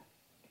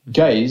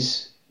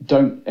 Gays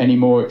don't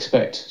anymore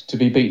expect to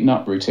be beaten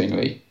up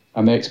routinely,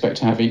 and they expect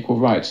to have equal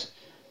rights.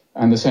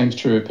 And the same is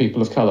true of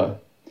people of colour.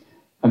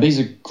 And these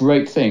are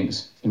great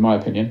things, in my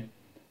opinion.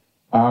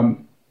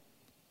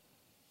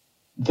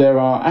 There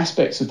are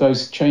aspects of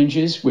those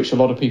changes which a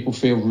lot of people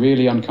feel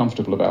really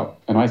uncomfortable about.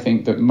 And I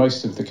think that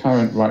most of the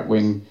current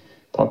right-wing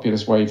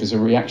populist wave is a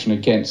reaction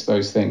against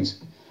those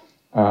things.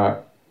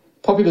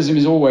 Populism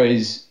is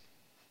always,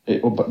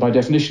 by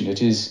definition,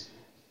 it is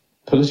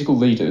political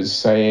leaders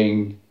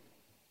saying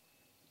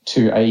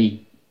to a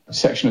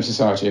section of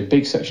society, a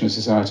big section of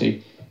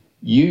society,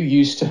 you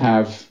used to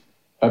have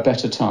a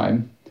better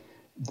time.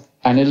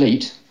 An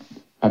elite,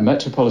 a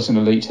metropolitan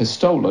elite, has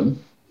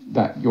stolen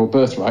your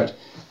birthright,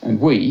 and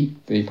we,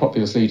 the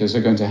populist leaders, are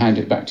going to hand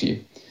it back to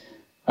you.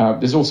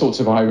 There's all sorts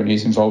of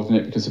ironies involved in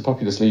it because the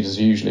populist leaders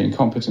are usually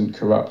incompetent,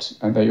 corrupt,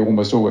 and they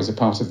almost always are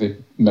part of the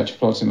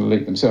metropolitan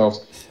elite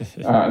themselves.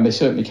 And they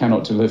certainly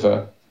cannot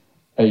deliver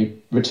a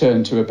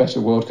return to a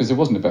better world because there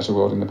wasn't a better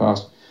world in the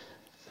past.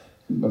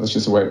 But that's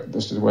just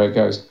the way it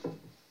goes.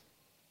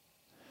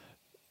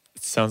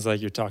 It sounds like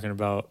you're talking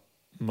about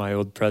my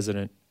old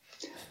president.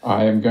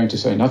 I am going to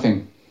say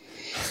nothing.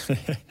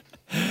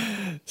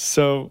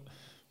 So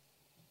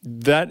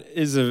that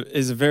is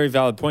a very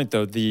valid point,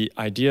 though. The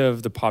idea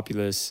of the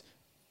populace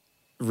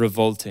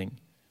revolting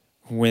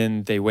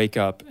when they wake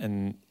up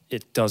and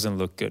it doesn't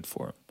look good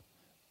for them.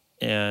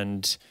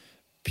 And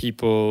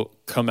people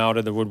come out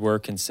of the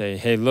woodwork and say,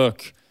 hey,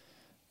 look,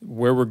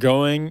 where we're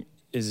going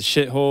is a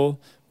shithole.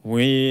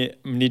 We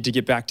need to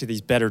get back to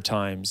these better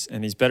times.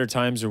 And these better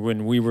times are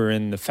when we were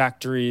in the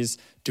factories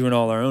doing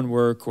all our own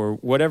work or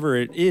whatever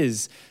it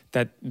is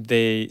that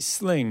they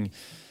sling.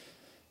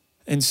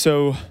 And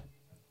so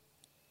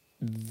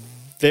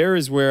there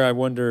is where I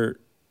wonder,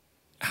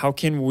 how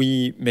can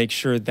we make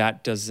sure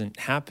that doesn't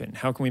happen?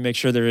 How can we make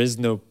sure there is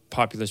no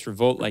populist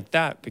revolt like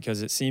that?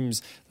 Because it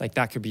seems like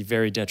that could be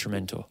very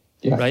detrimental,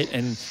 right?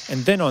 And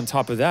then on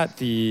top of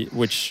that,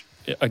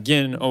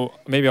 again,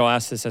 maybe I'll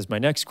ask this as my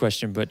next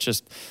question, but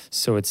just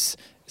so it's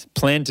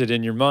planted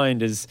in your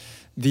mind, is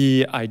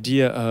the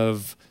idea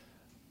of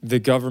the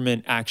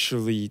government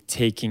actually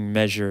taking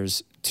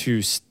measures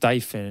to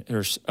stifle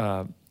or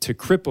to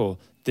cripple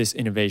this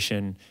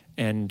innovation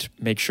and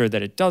make sure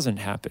that it doesn't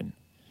happen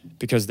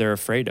because they're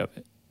afraid of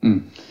it.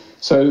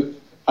 So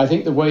I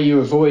think the way you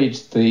avoid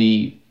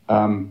the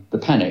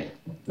panic,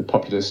 the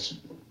populist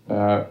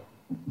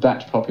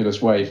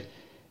wave,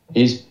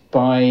 is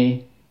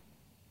by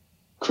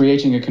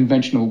creating a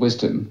conventional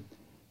wisdom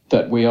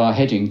that we are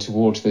heading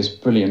towards this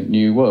brilliant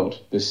new world,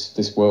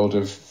 this world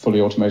of fully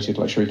automated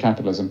luxury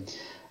capitalism.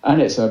 And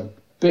it's a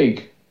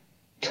big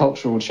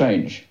cultural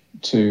change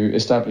to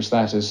establish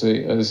that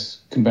as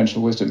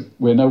conventional wisdom.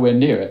 We're nowhere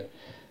near it.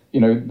 The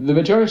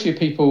majority of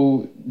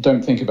people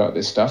don't think about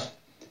this stuff.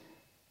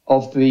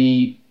 Of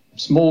the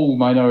small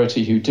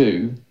minority who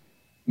do,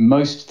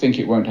 most think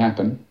it won't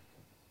happen.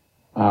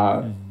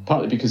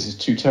 Partly because it's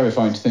too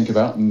terrifying to think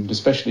about, and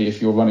especially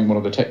if you're running one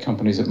of the tech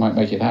companies that might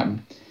make it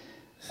happen.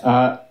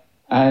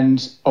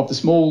 And of the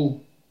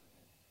small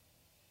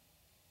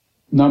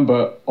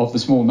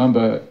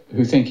number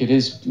who think it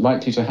is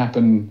likely to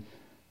happen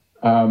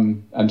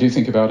and do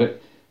think about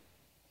it,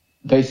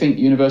 they think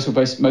most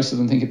of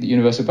them think that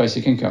universal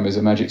basic income is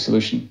a magic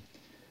solution.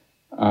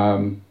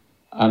 And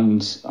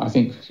I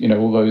think,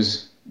 all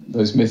those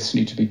myths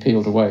need to be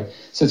peeled away.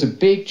 So it's a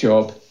big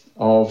job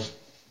of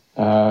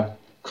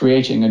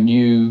creating a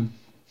new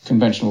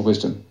conventional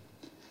wisdom.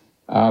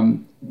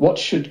 What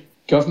should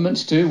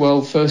governments do?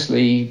 Well,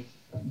 firstly,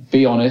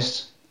 be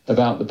honest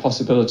about the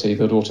possibility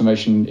that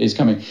automation is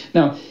coming.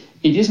 Now,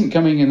 it isn't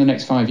coming in the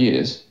next 5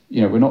 years.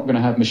 We're not going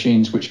to have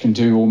machines which can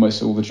do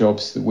almost all the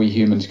jobs that we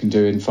humans can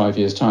do in 5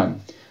 years' time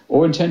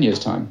or in 10 years'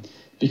 time,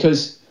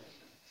 because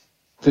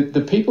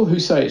the people who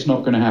say it's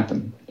not going to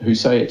happen, who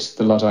say it's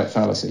the Luddite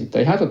fallacy,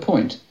 they have a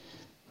point.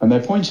 And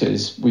their point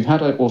is, we've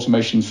had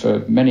automation for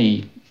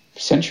many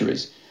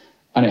centuries,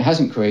 and it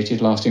hasn't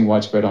created lasting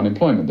widespread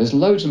unemployment. There's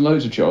loads and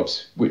loads of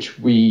jobs which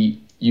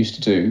we used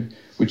to do,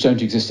 which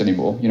don't exist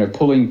anymore. You know,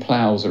 pulling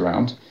ploughs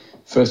around,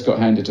 first got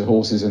handed to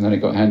horses and then it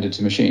got handed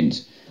to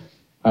machines.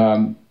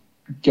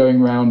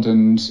 Going around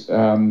and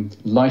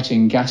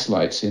lighting gas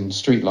lights in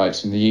street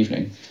lights in the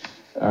evening,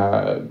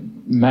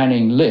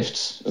 manning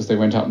lifts as they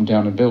went up and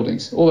down in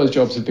buildings. All those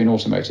jobs have been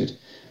automated.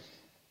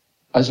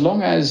 As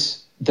long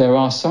as there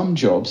are some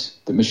jobs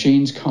that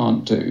machines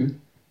can't do,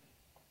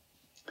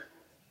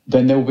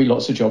 then there will be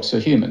lots of jobs for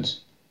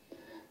humans.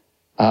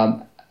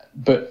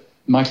 But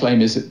my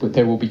claim is that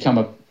there will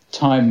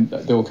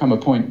come a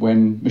point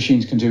when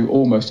machines can do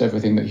almost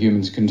everything that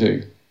humans can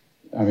do.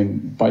 I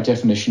mean, by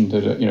definition,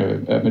 that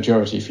a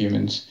majority of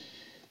humans'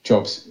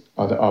 jobs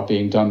are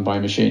being done by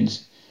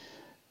machines.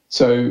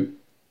 So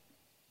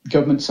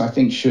governments, I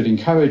think, should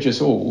encourage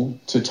us all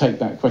to take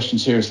that question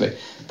seriously.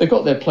 They've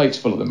got their plates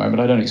full at the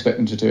moment. I don't expect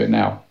them to do it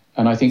now.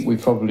 And I think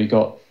we've probably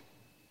got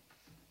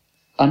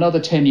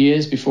another 10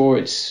 years before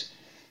it's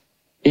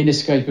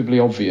inescapably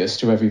obvious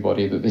to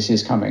everybody that this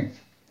is coming.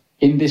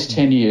 In this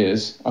 10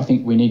 years, I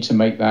think we need to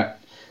make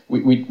that, we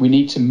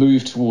need to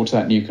move towards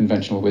that new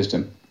conventional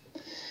wisdom.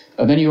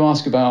 And then you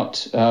ask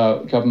about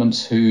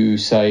governments who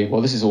say,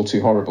 well, this is all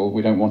too horrible.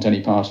 We don't want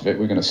any part of it.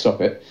 We're going to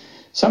stop it.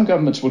 Some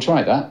governments will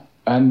try that,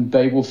 and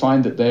they will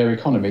find that their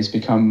economies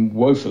become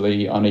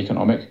woefully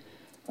uneconomic.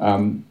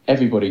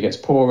 Everybody gets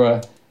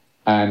poorer,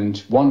 and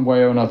one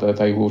way or another,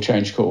 they will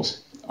change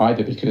course,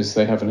 either because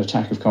they have an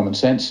attack of common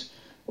sense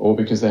or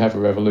because they have a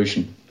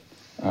revolution,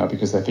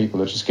 because their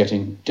people are just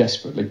getting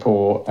desperately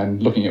poor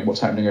and looking at what's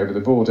happening over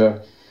the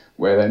border,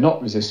 where they're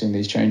not resisting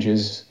these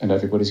changes and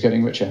everybody's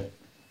getting richer.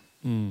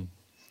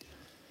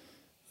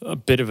 A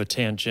bit of a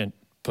tangent,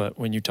 but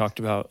when you talked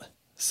about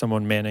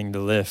someone manning the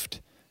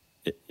lift,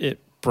 it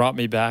brought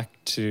me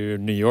back to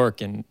New York,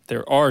 and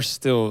there are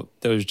still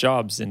those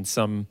jobs in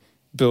some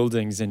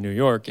buildings in New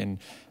York, and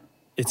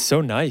it's so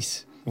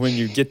nice when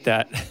you get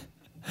that.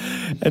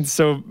 And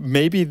so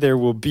maybe there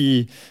will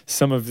be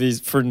some of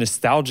these for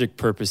nostalgic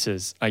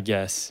purposes, I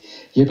guess.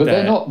 Yeah, but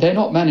they're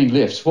not manning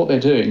lifts. What they're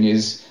doing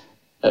is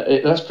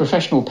that's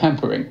professional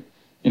pampering.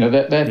 You know,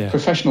 they're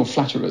professional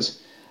flatterers.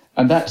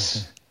 And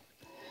that's,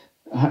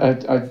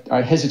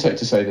 I hesitate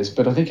to say this,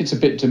 but I think it's a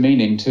bit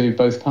demeaning to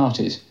both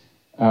parties.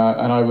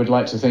 And I would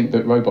like to think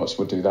that robots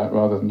would do that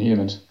rather than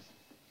humans.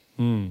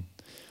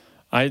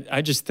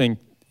 I just think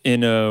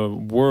in a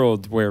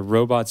world where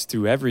robots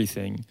do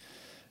everything,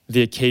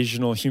 the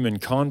occasional human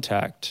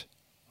contact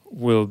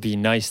will be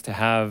nice to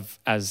have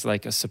as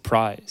like a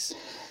surprise.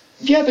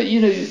 Yeah, but, you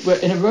know,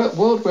 in a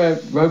world where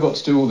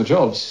robots do all the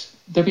jobs,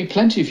 there'll be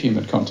plenty of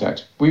human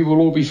contact. We will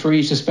all be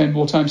free to spend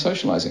more time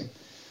socializing.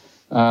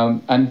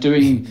 And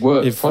doing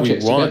work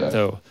projects together.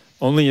 Though.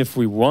 Only if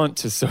we want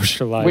to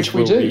socialize. Which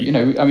we do. You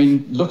know, I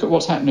mean, look at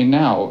what's happening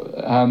now.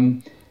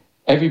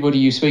 Everybody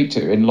you speak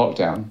to in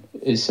lockdown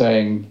is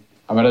saying,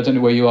 I mean, I don't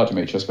know where you are,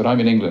 Demetrios, but I'm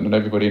in England, and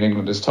everybody in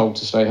England is told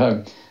to stay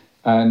home.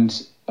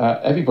 And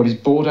everybody's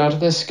bored out of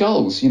their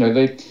skulls. You know,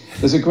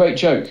 there's a great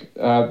joke.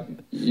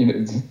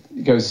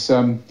 It goes,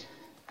 a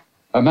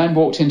man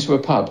walked into a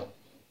pub.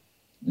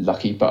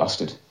 Lucky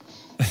bastard.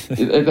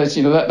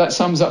 That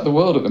sums up the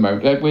world at the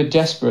moment. We're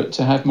desperate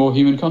to have more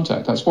human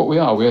contact. That's what we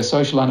are. We are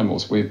social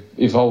animals. We've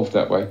evolved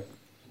that way.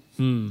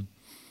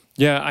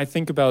 Yeah, I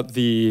think about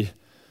the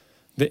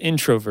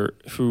introvert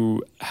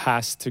who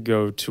has to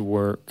go to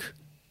work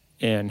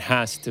and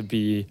has to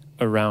be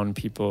around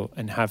people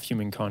and have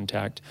human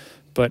contact.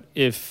 But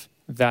if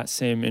that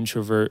same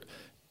introvert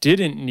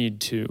didn't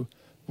need to,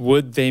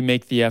 would they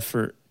make the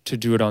effort to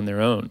do it on their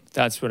own?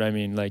 That's what I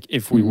mean, like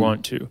if we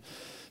want to.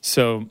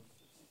 So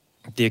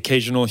the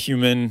occasional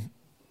human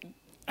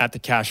at the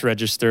cash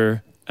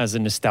register as a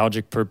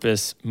nostalgic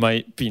purpose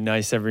might be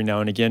nice every now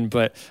and again,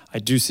 but I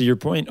do see your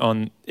point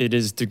on it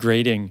is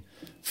degrading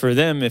for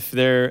them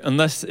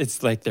unless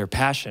it's like their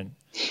passion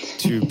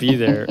to be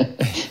there.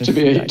 to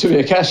be a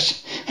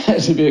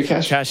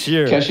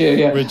cashier.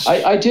 Yeah.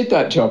 I did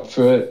that job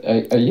for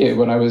a year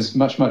when I was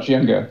much, much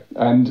younger,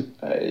 and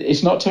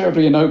it's not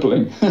terribly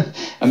ennobling.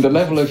 And the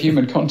level of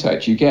human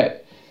contact you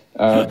get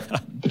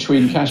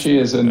between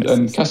cashiers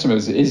and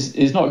customers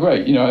is not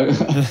great. You know,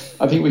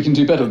 I think we can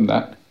do better than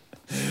that.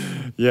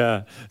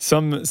 Yeah,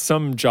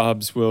 some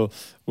jobs will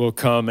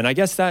come, and I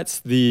guess that's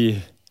the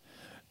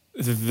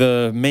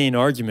main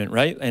argument,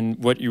 right? And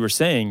what you were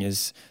saying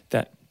is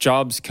that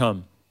jobs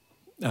come.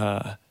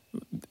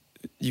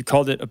 You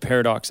called it a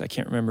paradox. I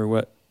can't remember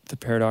what the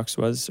paradox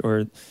was,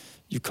 or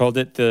you called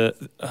it the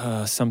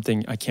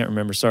something. I can't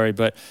remember. Sorry,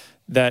 but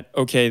that,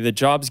 okay, the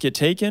jobs get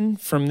taken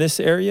from this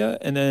area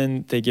and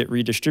then they get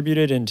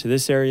redistributed into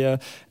this area,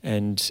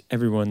 and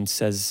everyone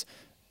says,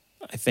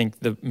 I think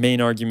the main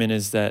argument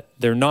is that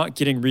they're not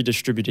getting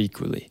redistributed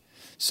equally.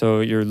 So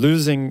you're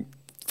losing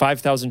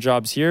 5,000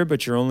 jobs here,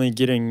 but you're only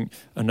getting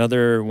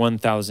another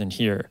 1,000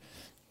 here.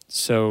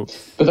 So,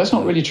 but that's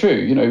not really true.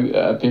 You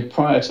know,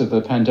 prior to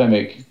the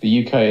pandemic,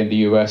 the UK and the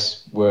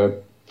US were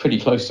pretty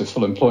close to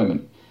full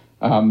employment.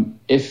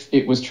 If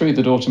it was true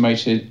that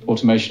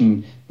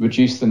automation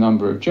reduced the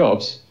number of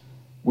jobs,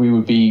 we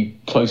would be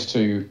close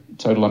to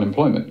total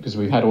unemployment because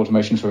we've had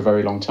automation for a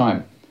very long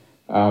time.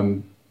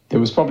 There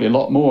was probably a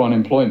lot more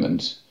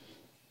unemployment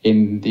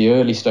in the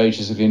early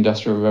stages of the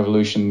Industrial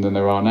Revolution than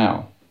there are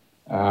now.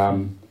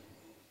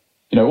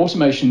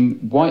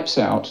 Automation wipes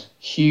out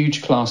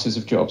huge classes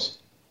of jobs,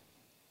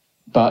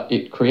 but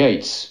it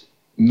creates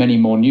many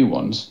more new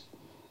ones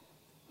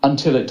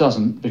until it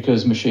doesn't,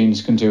 because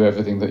machines can do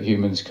everything that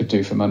humans could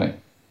do for money.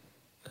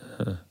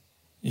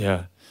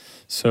 Yeah.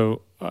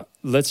 So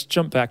let's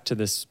jump back to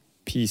this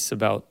piece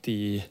about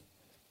the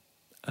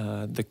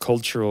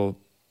cultural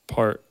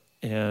part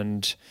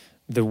and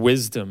the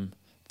wisdom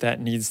that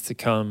needs to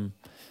come.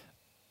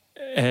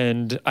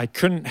 And I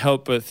couldn't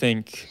help but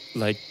think,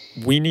 like,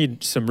 we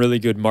need some really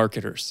good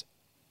marketers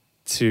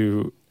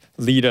to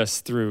lead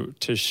us through,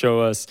 to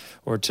show us,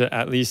 or to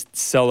at least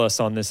sell us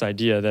on this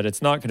idea that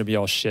it's not going to be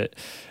all shit.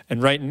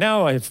 And right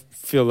now, I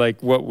feel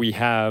like what we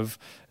have,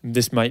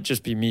 this might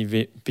just be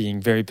me being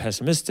very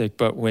pessimistic,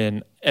 but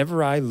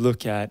whenever I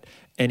look at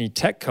any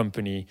tech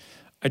company,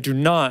 I do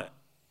not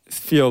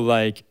feel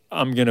like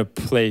I'm going to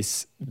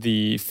place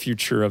the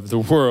future of the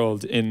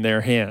world in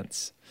their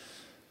hands.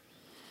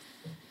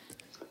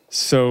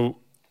 So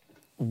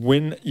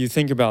when you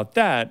think about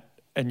that,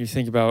 and you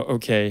think about,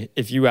 okay,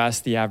 if you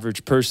ask the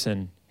average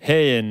person,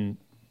 hey, in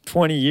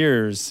 20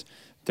 years,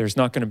 there's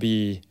not going to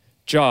be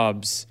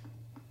jobs,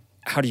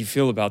 how do you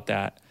feel about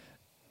that?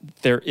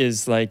 There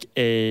is like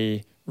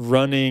a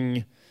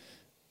running,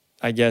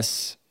 I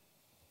guess,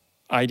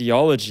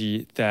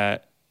 ideology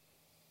that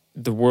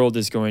the world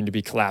is going to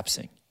be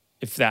collapsing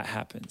if that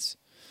happens.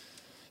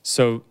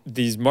 So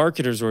these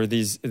marketers, or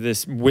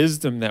this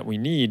wisdom that we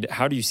need,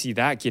 how do you see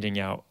that getting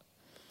out?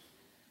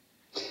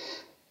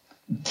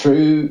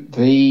 Through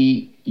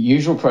the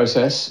usual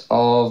process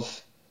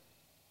of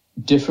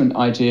different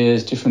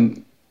ideas,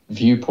 different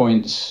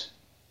viewpoints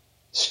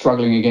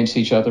struggling against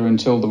each other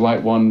until the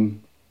right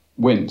one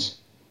wins.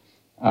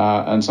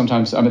 And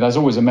sometimes, there's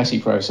always a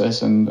messy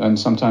process, and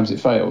sometimes it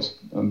fails.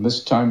 And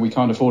this time we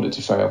can't afford it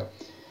to fail.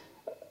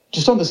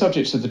 Just on the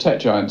subject of the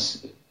tech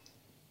giants,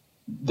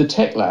 the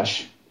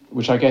Techlash,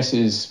 which I guess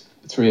is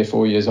 3 or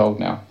 4 years old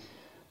now,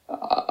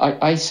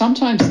 I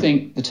sometimes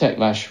think the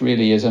Techlash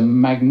really is a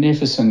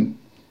magnificent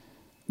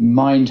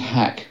mind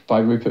hack by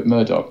Rupert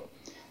Murdoch.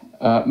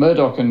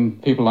 Murdoch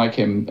and people like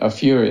him are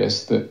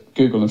furious that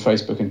Google and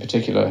Facebook in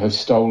particular have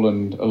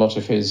stolen a lot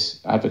of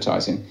his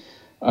advertising.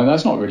 And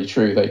that's not really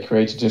true. They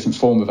create a different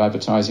form of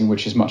advertising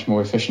which is much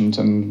more efficient,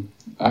 and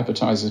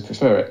advertisers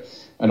prefer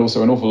it. And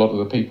also an awful lot of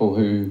the people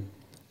who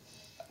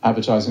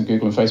advertise on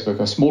Google and Facebook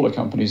are smaller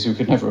companies who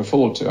could never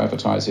afford to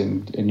advertise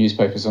in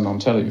newspapers and on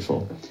telly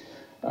before.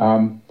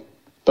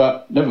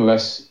 But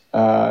nevertheless,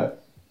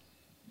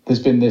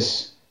 there's been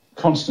this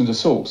constant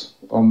assault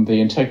on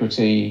the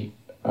integrity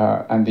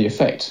and the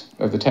effect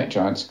of the tech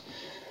giants.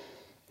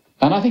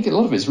 And I think a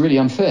lot of it's really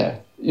unfair.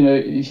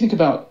 If you think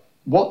about,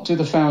 what do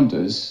the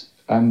founders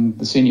and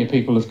the senior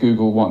people of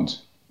Google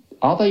want?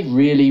 Are they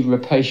really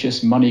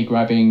rapacious,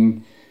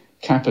 money-grabbing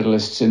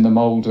capitalists in the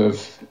mold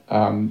of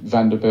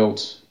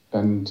Vanderbilt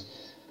and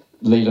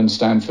Leland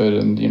Stanford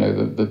and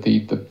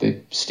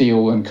the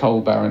steel and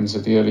coal barons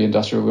of the early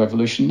Industrial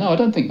Revolution? No, I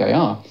don't think they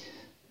are.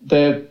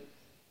 They're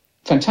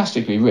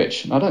fantastically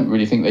rich. I don't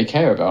really think they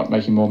care about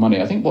making more money.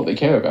 I think what they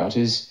care about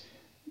is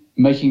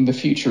making the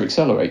future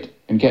accelerate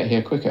and get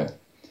here quicker.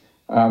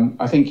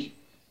 I think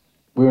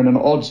we're in an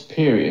odd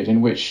period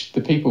in which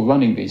the people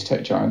running these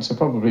tech giants are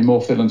probably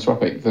more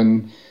philanthropic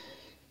than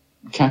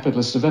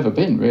capitalists have ever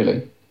been,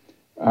 really.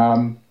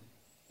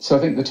 So I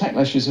think the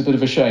Techlash is a bit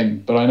of a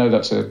shame, but I know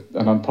that's an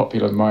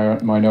unpopular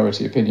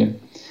minority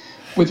opinion.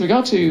 With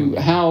regard to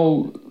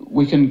how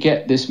we can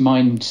get this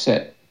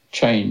mindset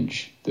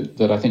change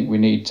that I think we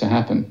need to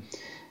happen,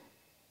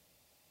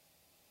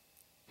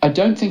 I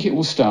don't think it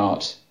will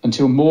start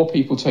until more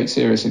people take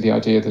seriously the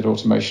idea that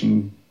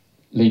automation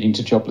leading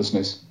to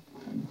joblessness,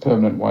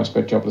 permanent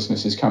widespread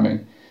joblessness, is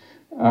coming.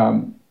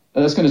 And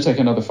that's going to take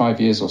another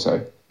 5 years or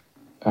so.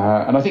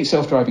 And I think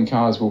self-driving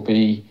cars will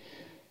be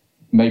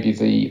maybe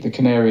the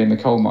canary in the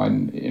coal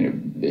mine.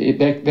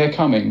 They're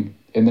coming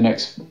in the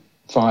next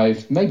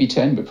 5, maybe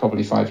 10, but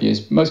probably 5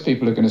 years. Most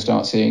people are going to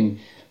start seeing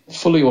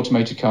fully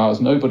automated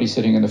cars, nobody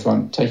sitting in the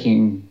front,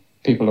 taking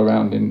people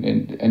around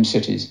in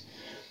cities.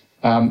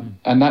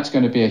 And that's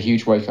going to be a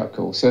huge wake-up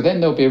call. So then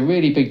there'll be a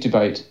really big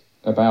debate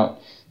about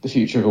the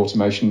future of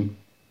automation.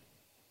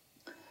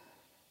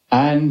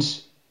 And,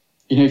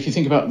 if you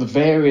think about the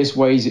various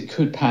ways it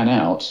could pan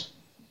out,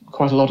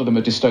 quite a lot of them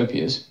are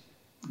dystopias.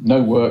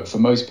 No work for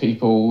most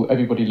people,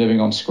 everybody living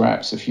on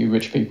scraps, a few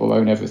rich people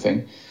own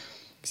everything.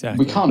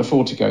 Exactly. We can't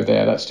afford to go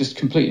there. That's just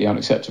completely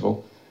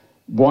unacceptable.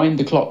 Wind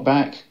the clock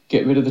back,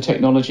 get rid of the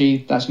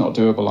technology, that's not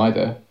doable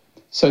either.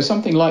 So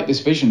something like this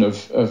vision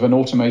of an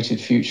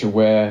automated future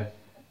where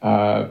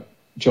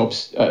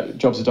jobs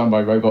are done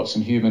by robots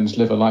and humans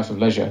live a life of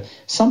leisure,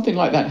 something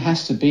like that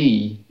has to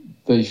be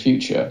the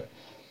future.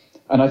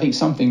 And I think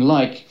something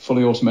like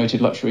fully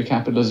automated luxury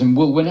capitalism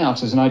will win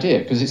out as an idea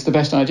because it's the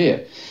best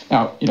idea.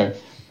 Now,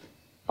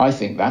 I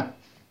think that.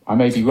 I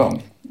may be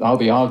wrong. I'll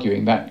be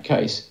arguing that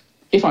case.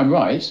 If I'm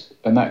right,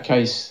 and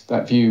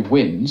that view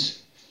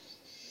wins,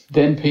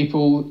 then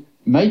people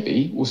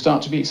maybe will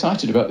start to be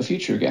excited about the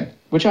future again,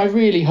 which I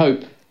really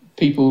hope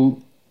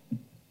people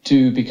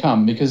do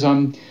become, because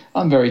I'm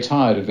very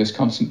tired of this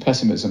constant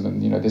pessimism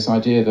and, this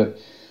idea that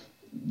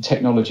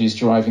technology is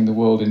driving the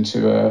world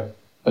into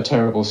a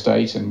terrible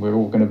state and we're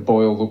all going to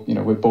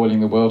we're boiling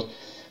the world.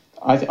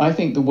 I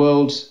think the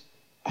world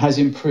has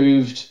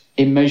improved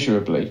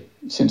immeasurably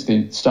since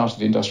the start of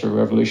the Industrial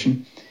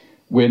Revolution.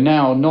 We're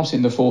now not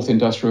in the fourth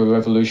Industrial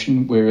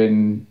Revolution, we're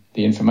in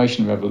the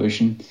Information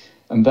Revolution,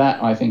 and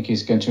that, I think,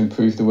 is going to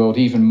improve the world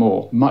even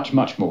more, much,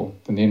 much more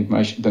than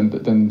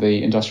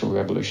the Industrial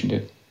Revolution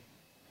did.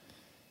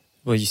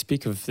 Well, you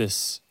speak of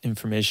this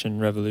information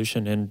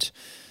revolution, and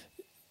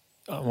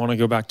I want to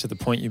go back to the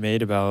point you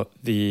made about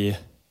the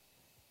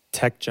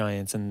tech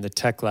giants and the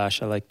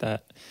techlash. I like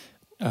that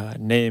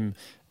name,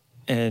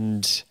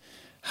 and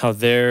how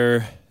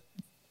there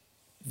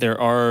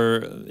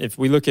are, if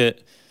we look at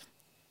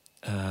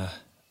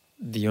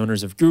the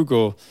owners of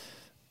Google,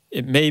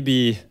 it may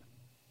be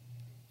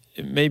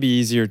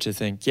easier to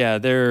think, yeah,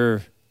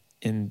 they're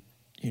in,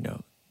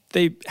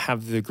 they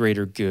have the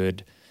greater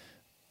good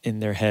in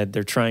their head.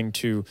 They're trying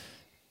to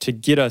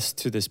get us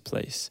to this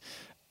place.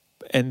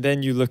 And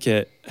then you look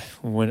at,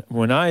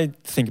 when I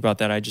think about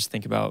that, I just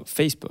think about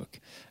Facebook.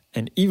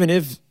 And even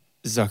if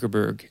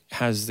Zuckerberg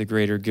has the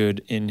greater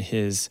good in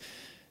his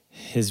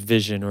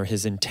vision, or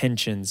his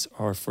intentions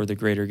are for the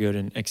greater good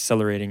and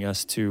accelerating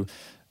us to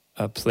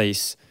a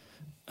place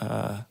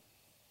that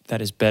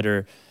is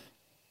better,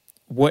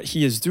 what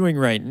he is doing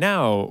right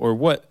now, or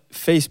what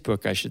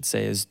Facebook, I should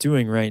say, is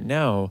doing right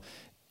now,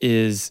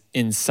 is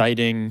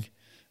inciting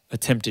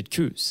attempted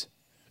coups,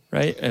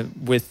 right?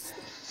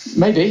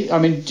 Maybe. I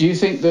mean, do you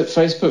think that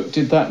Facebook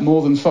did that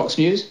more than Fox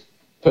News?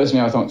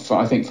 Personally,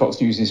 I think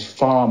Fox News is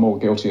far more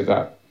guilty of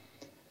that.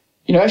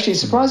 Actually, a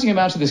surprising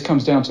amount of this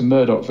comes down to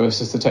Murdoch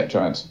versus the tech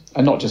giants.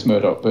 And not just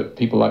Murdoch, but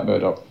people like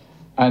Murdoch.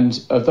 And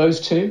of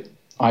those two,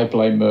 I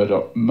blame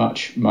Murdoch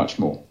much, much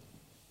more.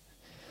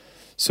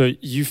 So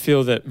you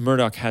feel that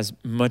Murdoch has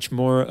much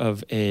more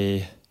of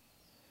a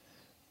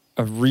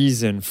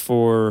reason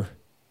for...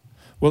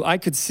 Well, I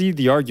could see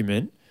the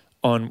argument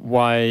on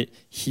why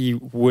he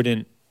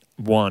wouldn't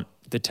want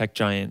the tech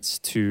giants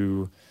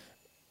to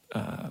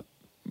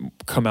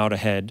come out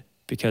ahead,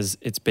 because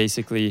it's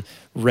basically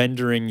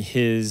rendering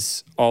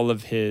all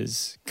of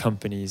his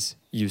companies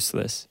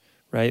useless,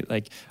 right?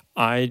 Like,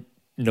 I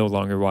no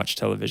longer watch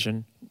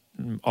television.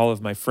 All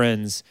of my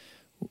friends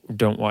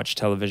don't watch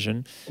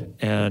television.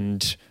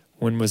 And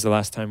when was the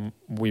last time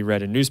we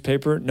read a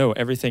newspaper? No,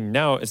 everything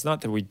now, it's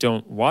not that we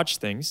don't watch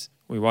things.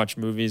 We watch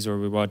movies, or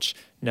we watch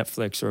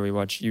Netflix, or we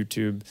watch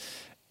YouTube,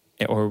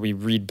 or we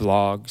read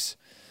blogs.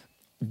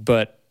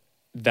 But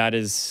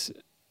it's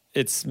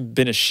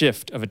been a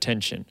shift of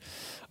attention.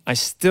 I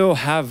still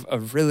have a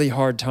really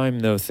hard time,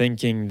 though,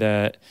 thinking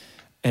that,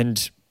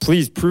 and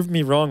please prove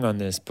me wrong on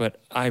this, but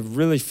I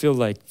really feel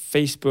like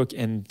Facebook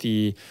and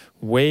the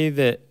way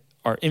that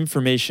our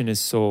information is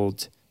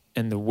sold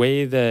and the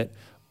way that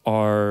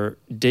our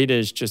data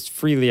is just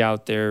freely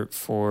out there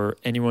for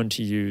anyone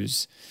to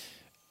use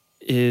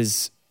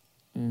is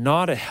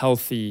not a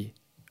healthy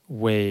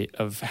way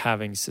of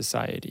having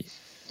society.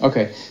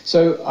 Okay,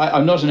 so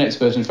I'm not an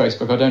expert in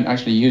Facebook. I don't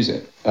actually use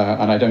it,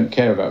 and I don't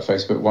care about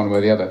Facebook one way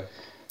or the other.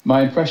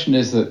 My impression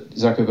is that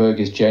Zuckerberg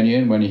is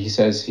genuine when he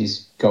says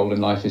his goal in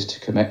life is to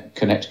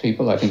connect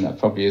people. I think that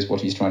probably is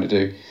what he's trying to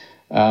do.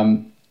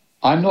 I'm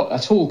not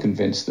at all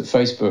convinced that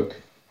Facebook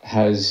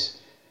has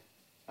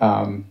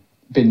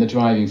been the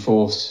driving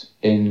force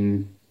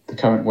in the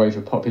current wave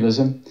of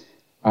populism,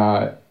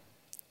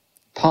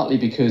 partly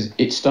because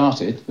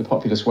the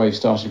populist wave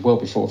started well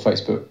before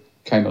Facebook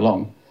came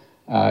along.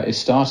 It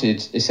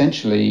started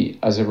essentially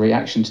as a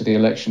reaction to the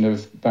election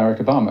of Barack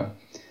Obama.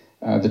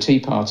 The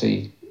Tea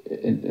Party,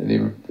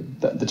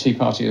 the Tea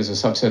Party as a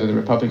subset of the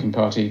Republican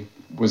Party,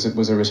 was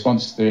a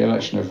response to the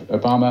election of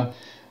Obama,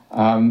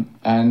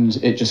 and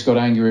it just got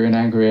angrier and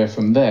angrier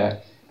from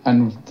there.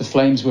 And the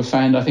flames were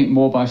fanned, I think,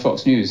 more by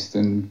Fox News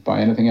than by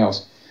anything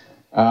else.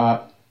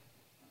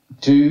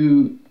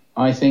 Do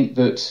I think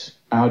that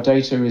our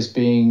data is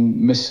being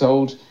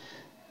missold?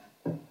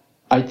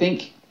 I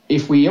think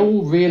if we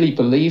all really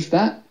believed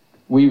that,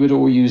 we would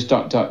all use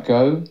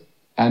DuckDuckGo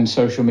and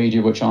social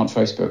media which aren't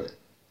Facebook.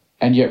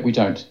 And yet we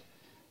don't,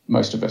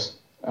 most of us.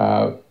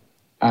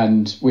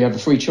 And we have a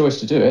free choice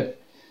to do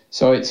it.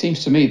 So it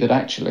seems to me that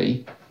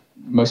actually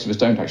most of us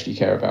don't actually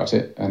care about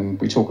it. And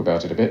we talk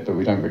about it a bit, but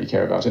we don't really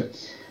care about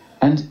it.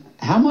 And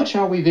how much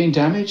are we being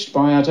damaged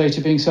by our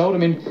data being sold? I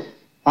mean,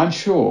 I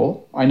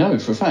know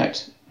for a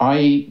fact,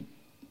 I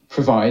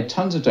provide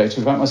tons of data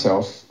about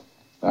myself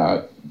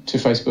to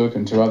Facebook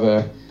and to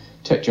other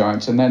tech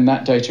giants, and then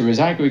that data is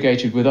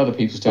aggregated with other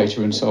people's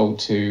data and sold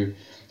to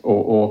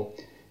or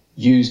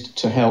used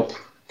to help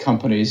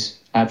companies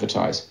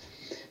advertise.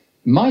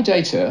 My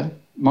data,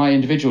 my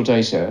individual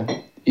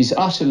data, is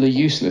utterly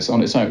useless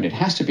on its own. It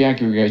has to be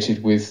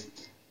aggregated with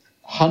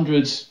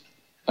hundreds,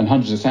 and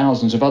hundreds of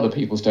thousands of other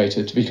people's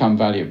data to become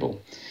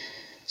valuable.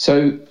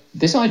 So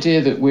this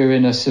idea that we're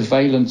in a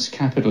surveillance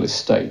capitalist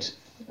state,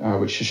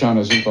 which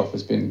Shoshana Zuboff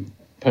has been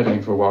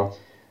peddling for a while,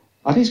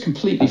 I think is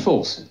completely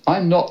false.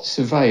 I'm not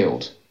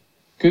surveilled.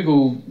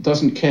 Google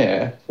doesn't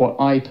care what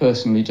I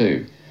personally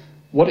do.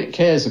 What it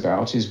cares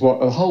about is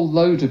what a whole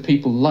load of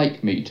people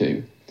like me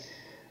do.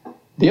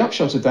 The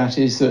upshot of that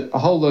is that a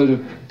whole load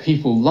of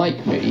people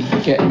like me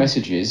get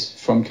messages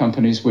from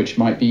companies which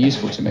might be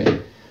useful to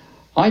me.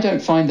 I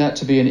don't find that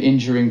to be an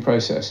injuring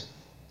process.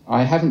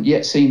 I haven't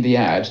yet seen the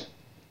ad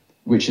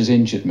which has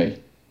injured me.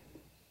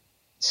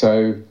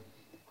 So,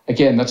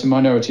 again, that's a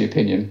minority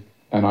opinion,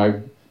 and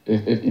a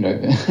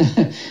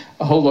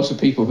whole lot of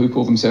people who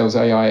call themselves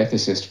AI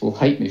ethicists will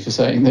hate me for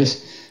saying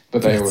this,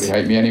 but they already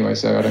hate me anyway,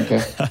 so I don't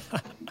care.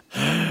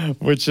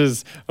 Which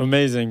is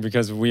amazing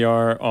because we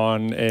are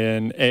on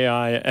an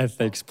AI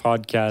ethics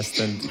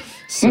podcast, and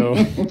so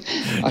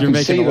you're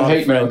making a lot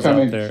of friends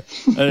out there.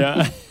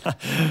 Yeah,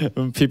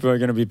 people are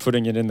going to be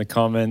putting it in the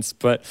comments,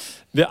 but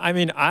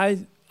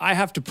I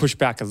have to push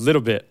back a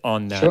little bit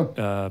on that.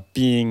 Sure.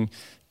 Being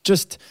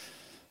just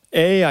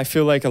I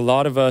feel like a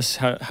lot of us,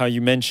 how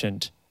you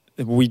mentioned,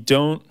 we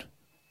don't.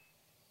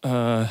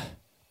 A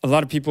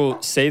lot of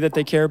people say that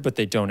they care, but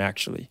they don't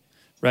actually.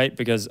 Right?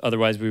 Because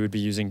otherwise we would be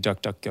using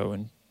DuckDuckGo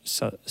and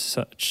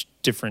such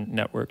different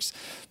networks.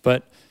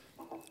 But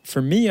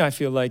for me, I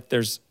feel like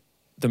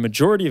the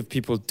majority of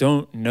people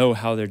don't know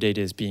how their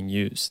data is being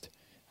used.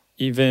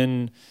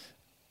 Even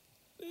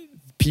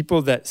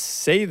people that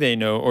say they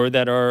know or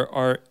that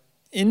are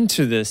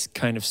into this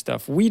kind of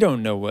stuff, we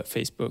don't know what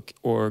Facebook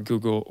or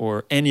Google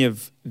or any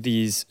of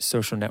these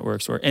social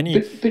networks or any...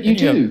 But you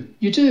do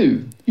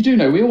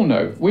know. We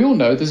all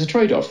know there's a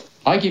trade-off.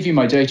 I give you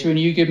my data and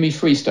you give me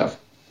free stuff.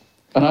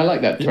 And I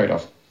like that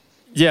trade-off.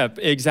 Yeah,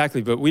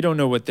 exactly. But we don't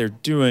know what they're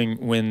doing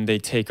when they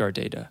take our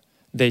data.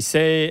 They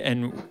say,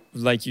 and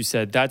like you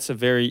said, that's a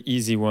very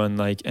easy one,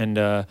 and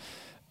a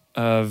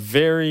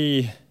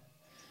very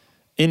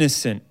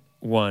innocent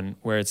one,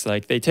 where it's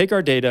like they take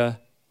our data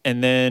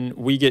and then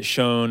we get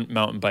shown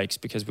mountain bikes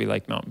because we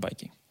like mountain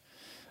biking.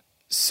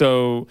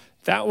 So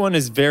that one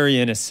is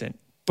very innocent,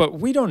 but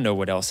we don't know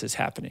what else is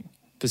happening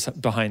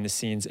behind the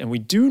scenes. And we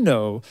do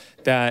know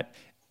that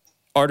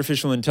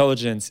artificial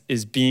intelligence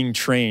is being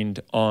trained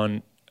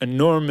on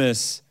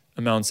enormous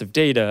amounts of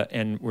data,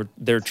 and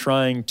they're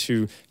trying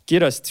to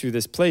get us to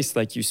this place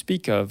like you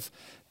speak of,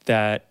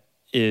 that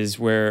is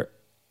where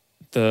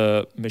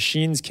the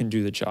machines can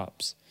do the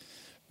jobs,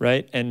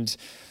 right? And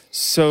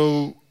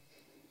so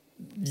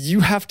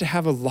you have to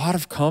have a lot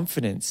of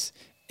confidence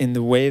in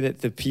the way that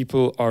the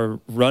people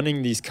are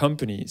running these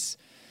companies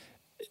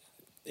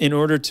in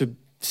order to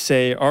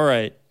say, all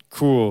right,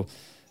 cool,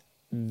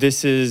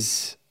 this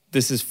is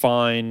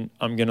fine,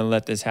 I'm going to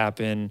let this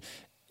happen.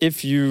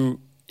 If you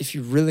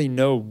really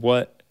know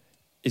what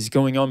is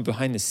going on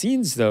behind the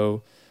scenes,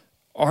 though,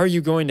 are you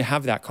going to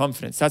have that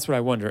confidence? That's what I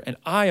wonder. And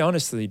I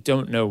honestly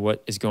don't know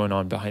what is going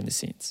on behind the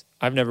scenes.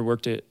 I've never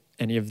worked at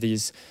any of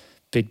these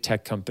big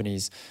tech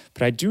companies,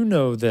 but I do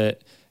know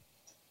that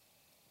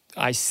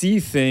I see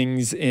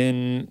things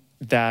in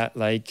that,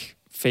 like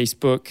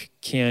Facebook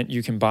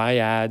you can buy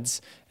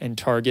ads and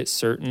target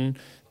certain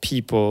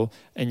people,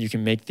 and you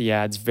can make the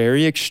ads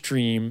very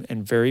extreme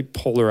and very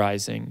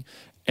polarizing,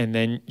 and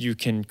then you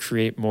can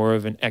create more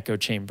of an echo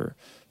chamber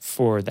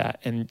for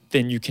that, and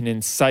then you can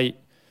incite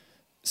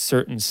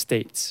certain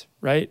states,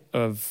 right,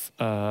 of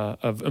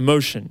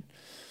emotion.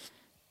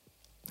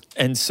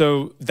 And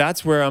so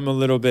that's where I'm a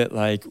little bit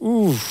like,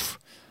 ooh,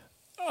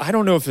 I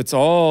don't know if it's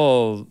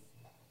all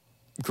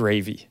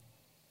gravy.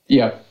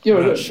 Yeah,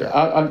 look, sure.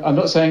 I'm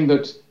not saying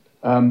that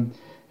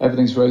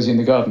everything's rosy in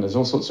the garden. There's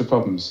all sorts of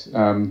problems.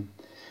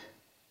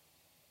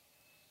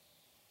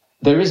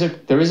 There is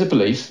a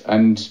belief,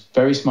 and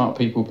very smart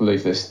people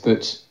believe this,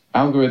 that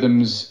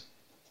algorithms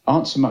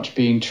aren't so much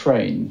being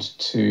trained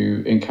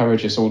to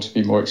encourage us all to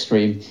be more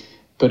extreme,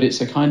 but it's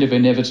a kind of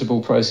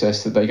inevitable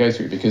process that they go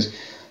through, because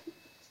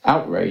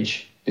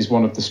outrage is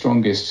one of the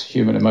strongest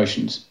human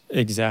emotions.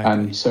 Exactly.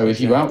 And so if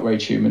you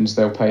outrage humans,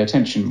 they'll pay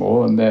attention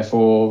more, and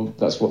therefore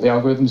that's what the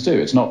algorithms do.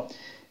 It's not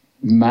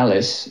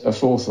malice, a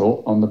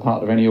forethought on the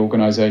part of any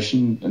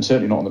organization, and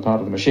certainly not on the part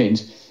of the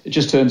machines. It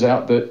just turns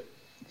out that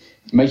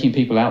making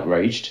people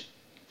outraged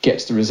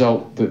gets the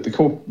result that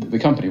the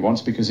company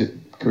wants, because it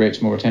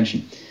creates more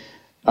attention.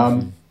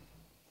 I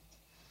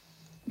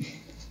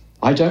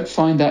don't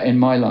find that in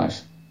my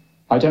life.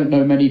 I don't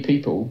know many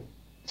people.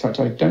 In fact,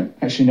 I don't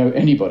actually know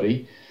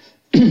anybody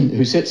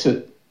who sits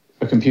at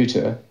a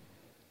computer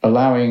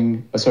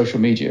allowing a social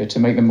media to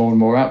make them more and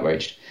more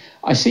outraged.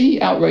 I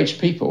see outraged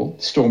people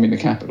storming the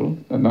Capitol,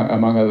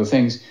 among other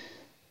things.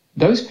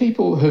 Those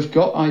people have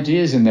got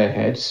ideas in their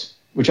heads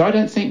which I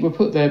don't think were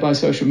put there by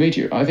social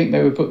media. I think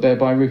they were put there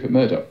by Rupert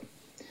Murdoch.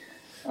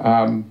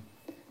 I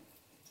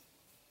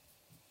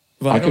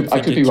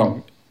could be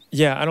wrong.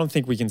 Yeah, I don't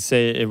think we can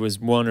say it was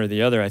one or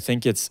the other. I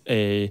think it's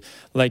when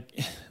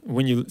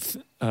you,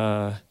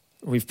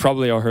 we've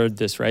probably all heard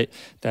this, right?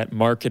 That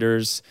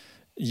marketers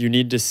you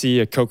need to see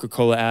a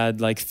Coca-Cola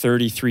ad like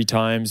 33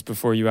 times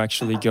before you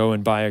actually go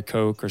and buy a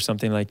Coke or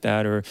something like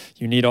that, or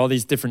you need all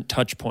these different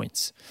touch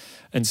points.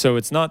 And so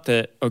it's not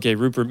that, okay,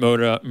 Rupert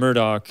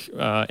Murdoch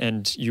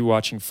and you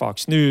watching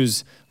Fox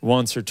News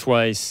once or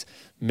twice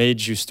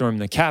made you storm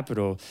the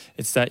Capitol.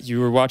 It's that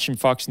you were watching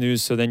Fox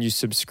News, so then you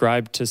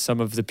subscribe to some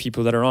of the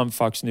people that are on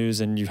Fox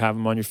News and you have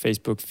them on your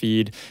Facebook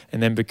feed.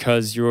 And then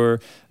because you're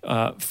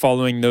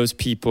following those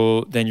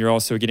people, then you're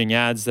also getting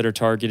ads that are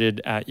targeted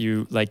at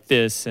you like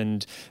this.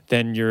 And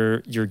then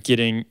you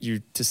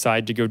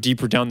decide to go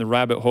deeper down the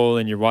rabbit hole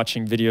and you're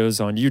watching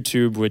videos on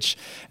YouTube,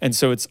 and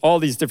so it's all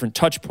these different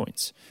touch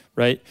points,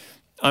 right?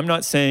 I'm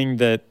not saying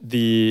that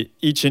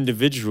each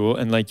individual,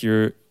 and like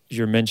you're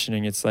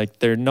mentioning, it's like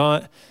they're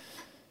not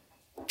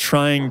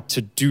trying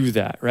to do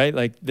that, right?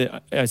 Like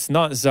it's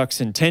not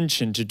Zuck's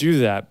intention to do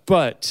that,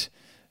 but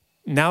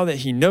now that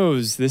he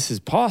knows this is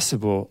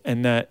possible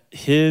and that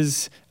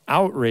his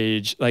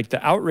outrage, like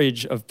the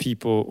outrage of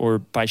people, or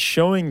by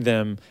showing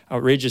them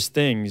outrageous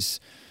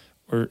things,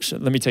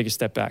 let me take a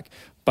step back,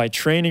 by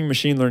training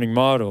machine learning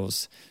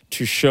models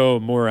to show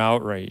more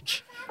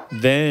outrage,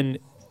 then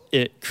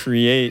it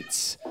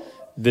creates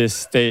this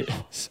state.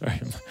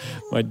 Sorry,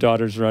 my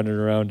daughter's running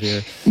around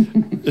here.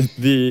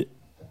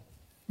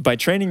 By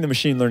training the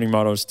machine learning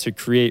models to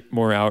create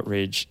more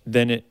outrage,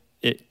 then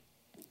it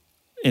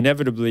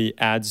inevitably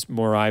adds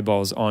more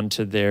eyeballs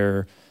onto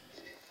their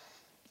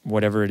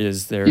whatever it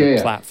is, their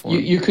platform.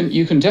 You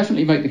can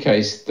definitely make the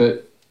case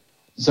that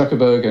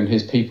Zuckerberg and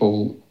his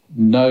people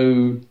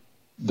know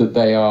that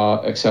they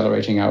are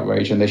accelerating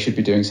outrage and they should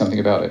be doing something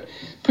about it.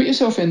 Put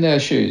yourself in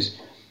their shoes.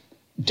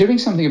 Doing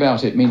something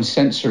about it means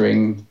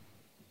censoring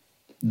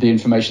the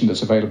information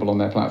that's available on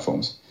their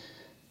platforms.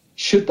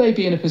 Should they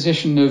be in a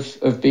position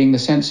of being the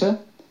censor?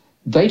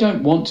 They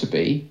don't want to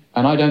be,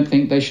 and I don't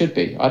think they should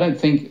be. I don't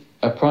think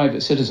a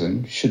private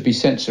citizen should be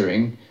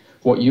censoring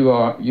what you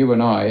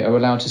and I are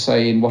allowed to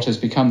say in what has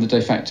become the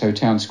de facto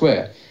town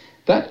square.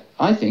 That,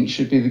 I think,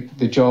 should be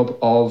the job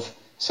of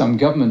some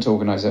government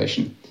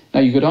organization. Now,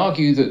 you could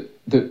argue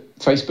that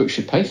Facebook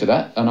should pay for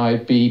that, and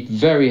I'd be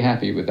very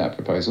happy with that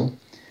proposal.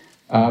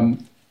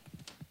 And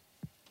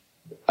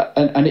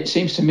it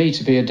seems to me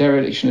to be a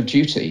dereliction of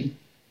duty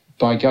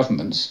by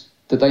governments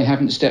that they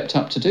haven't stepped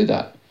up to do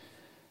that.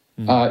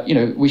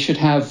 We should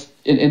have,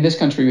 in this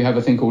country, we have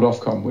a thing called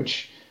Ofcom,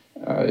 which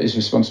is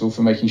responsible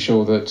for making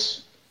sure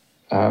that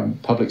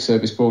public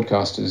service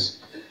broadcasters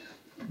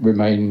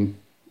remain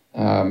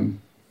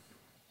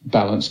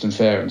balanced and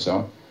fair and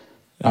so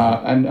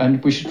on.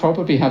 And we should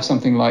probably have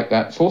something like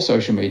that for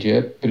social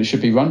media, but it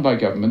should be run by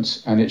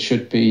governments, and it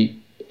could be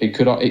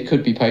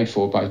paid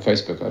for by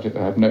Facebook.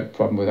 I have no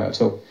problem with that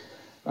at all.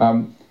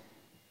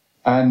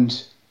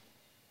 And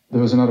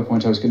there was another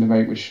point I was going to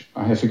make, which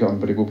I have forgotten,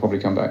 but it will probably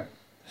come back.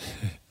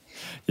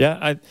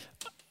 Yeah.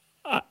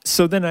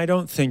 So then I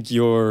don't think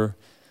your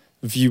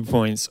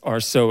viewpoints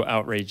are so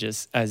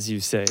outrageous as you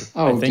say.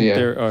 Oh, I think dear.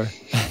 There are.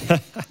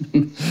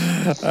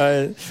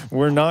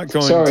 We're not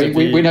going. Sorry, to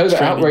be we know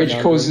that outrage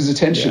causes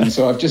attention,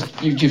 so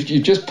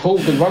you've just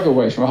pulled the rug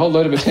away from a whole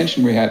load of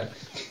attention we had.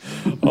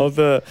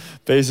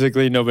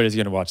 Basically nobody's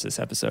going to watch this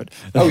episode.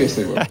 Oh yes,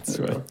 they will. That's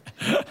right.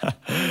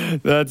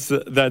 That's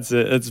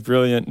it. It's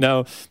brilliant.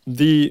 Now,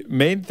 the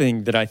main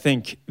thing that I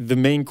think, the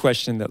main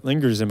question that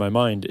lingers in my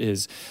mind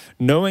is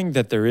knowing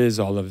that there is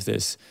all of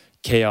this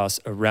chaos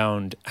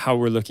around how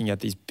we're looking at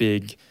these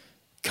big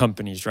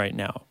companies right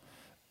now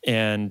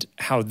and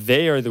how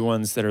they are the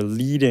ones that are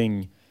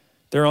leading,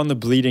 they're on the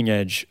bleeding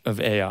edge of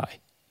AI.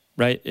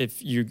 Right?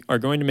 If you are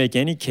going to make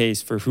any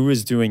case for who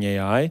is doing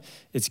AI,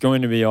 it's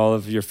going to be all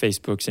of your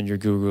Facebooks and your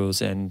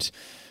Googles,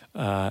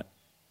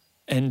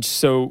 and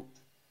so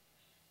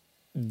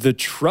the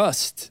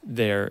trust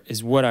there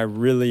is what I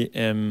really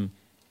am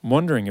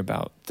wondering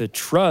about. The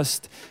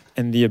trust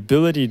and the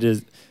ability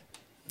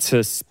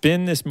to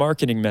spin this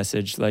marketing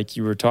message like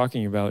you were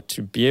talking about,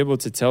 to be able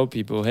to tell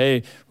people,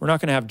 hey, we're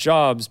not going to have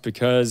jobs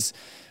because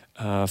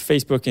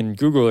Facebook and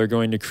Google are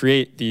going to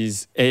create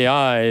these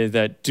AI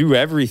that do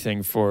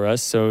everything for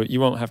us, so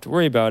you won't have to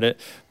worry about it.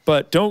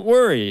 But don't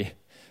worry,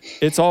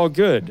 it's all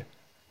good,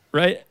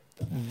 right?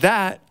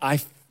 That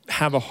I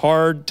have a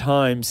hard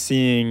time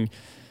seeing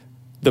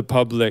the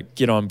public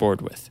get on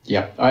board with.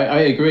 Yeah,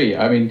 I agree.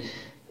 I mean,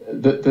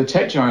 the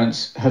tech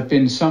giants have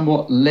been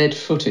somewhat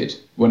lead-footed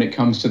when it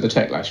comes to the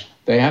techlash.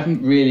 They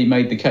haven't really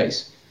made the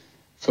case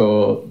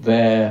for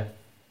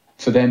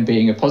them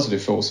being a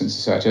positive force in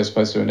society as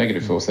opposed to a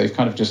negative force. They've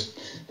kind of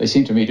they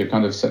seem to me to have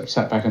kind of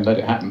sat back and let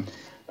it happen.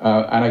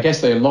 And I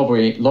guess they're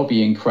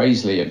lobbying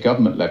crazily at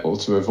government level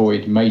to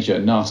avoid major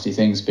nasty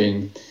things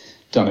being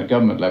done at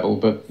government level,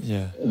 but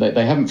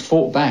they haven't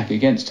fought back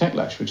against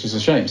techlash, which is a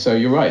shame. So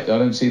you're right. I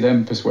don't see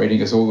them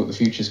persuading us all that the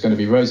future is going to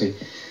be rosy.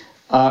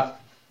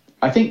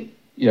 I think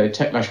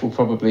techlash will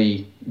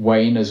probably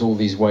wane as all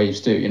these waves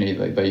do.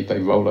 They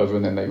roll over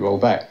and then they roll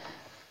back.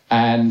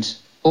 And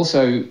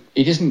also,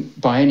 it isn't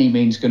by any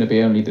means going to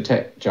be only the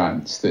tech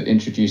giants that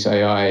introduce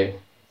AI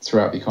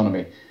throughout the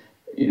economy.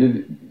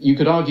 You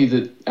could argue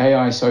that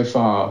AI so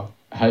far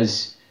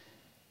has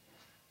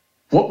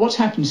What's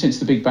happened since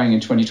the Big Bang in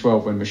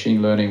 2012 when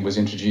machine learning was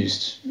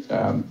introduced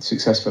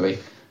successfully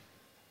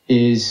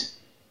is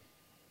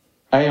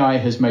AI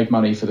has made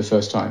money for the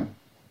first time,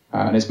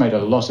 and it's made a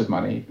lot of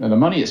money. And the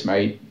money it's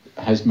made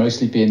has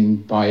mostly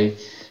been by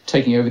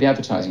taking over the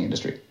advertising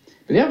industry.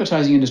 But the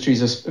advertising industry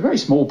is a very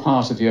small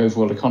part of the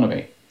overall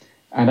economy,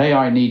 and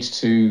AI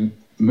needs to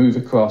move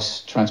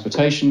across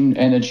transportation,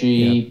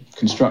 energy,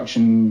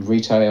 construction,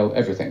 retail,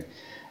 everything.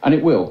 And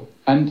it will.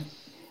 And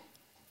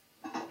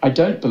I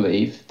don't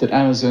believe that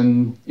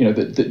Amazon,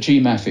 that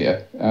G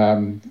Mafia,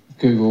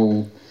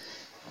 Google,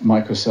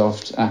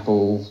 Microsoft,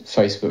 Apple,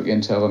 Facebook,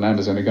 Intel, and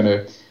Amazon are going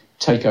to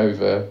take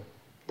over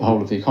the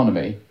whole of the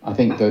economy. I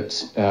think that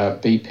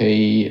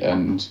BP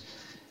and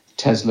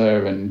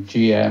Tesla and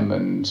GM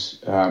and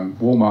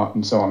Walmart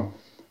and so on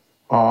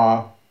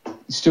are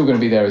still going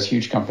to be there as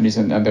huge companies,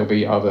 and there'll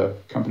be other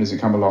companies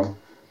that come along.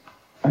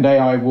 And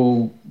AI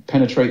will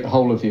penetrate the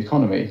whole of the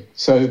economy.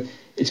 So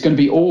it's going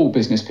to be all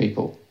business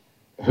people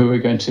who are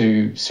going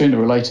to,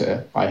 sooner or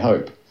later, I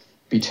hope,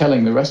 be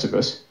telling the rest of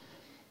us,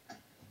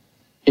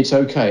 it's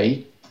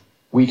okay,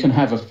 we can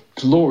have a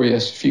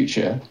glorious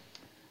future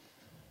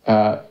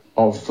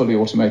of fully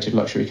automated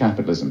luxury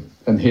capitalism.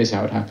 And here's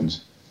how it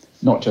happens,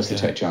 not just the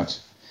tech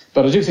giants.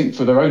 But I do think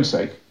for their own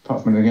sake,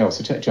 apart from anything else,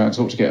 the tech giants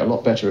ought to get a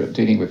lot better at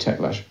dealing with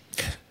techlash.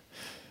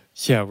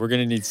 Yeah, we're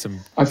going to need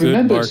some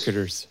good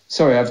marketers.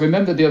 Sorry, I've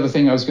remembered the other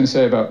thing I was going to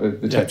say about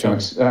the tech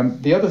giants.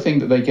 The other thing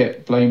that they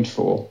get blamed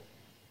for,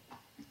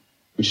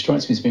 which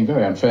strikes me as being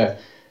very unfair,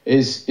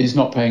 is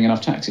not paying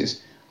enough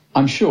taxes.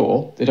 I'm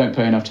sure they don't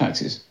pay enough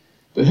taxes.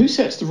 But who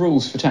sets the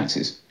rules for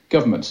taxes?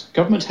 Governments.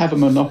 Governments have a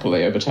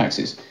monopoly over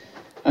taxes.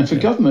 And for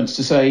governments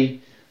to say,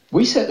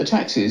 we set the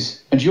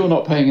taxes and you're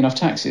not paying enough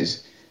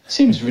taxes,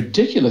 seems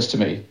ridiculous to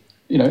me.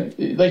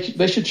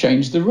 They should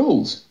change the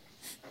rules.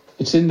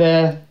 It's in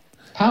their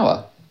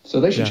power, so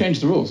they should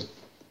change the rules.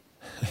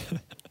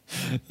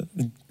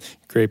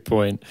 Great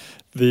point.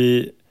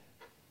 The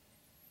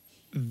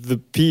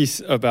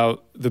piece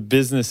about the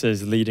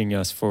businesses leading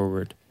us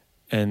forward,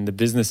 and the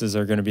businesses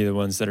are going to be the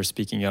ones that are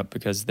speaking up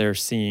because they're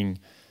seeing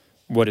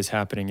what is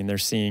happening and they're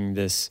seeing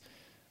this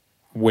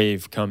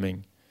wave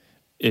coming,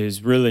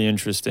 is really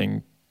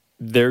interesting.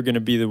 They're going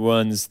to be the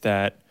ones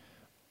that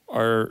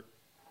are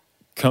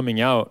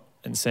coming out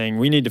and saying,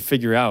 we need to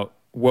figure out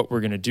what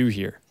we're going to do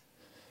here,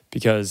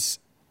 because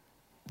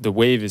the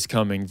wave is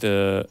coming.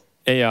 The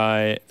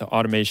AI, the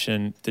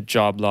automation, the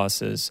job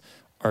losses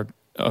are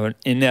an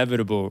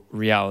inevitable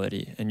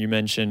reality. And you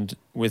mentioned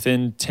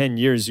within 10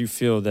 years, you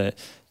feel that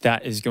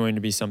that is going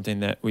to be something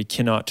that we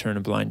cannot turn a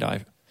blind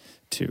eye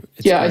to.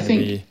 I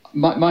think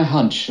my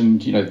hunch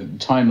and the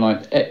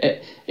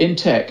timeline in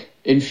tech,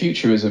 in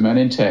futurism and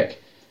in tech,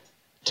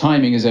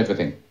 timing is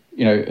everything.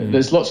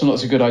 There's lots and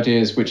lots of good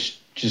ideas which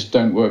just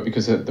don't work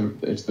because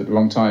it's the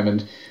wrong time.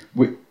 And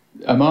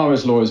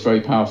Amara's law is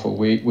very powerful.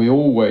 We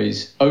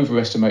always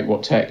overestimate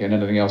what tech and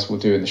anything else will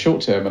do in the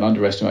short term and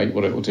underestimate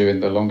what it will do in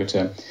the longer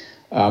term.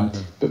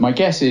 But my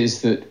guess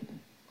is that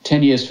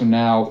 10 years from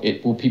now,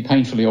 it will be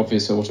painfully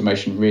obvious that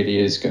automation really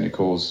is going to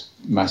cause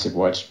massive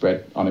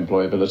widespread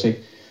unemployability.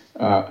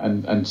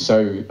 And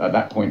so at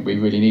that point, we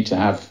really need to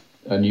have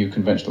a new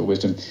conventional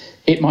wisdom.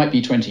 It might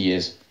be 20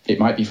 years. It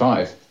might be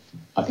 5.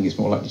 I think it's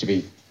more likely to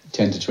be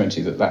 10 to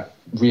 20 that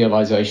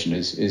realization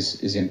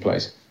is in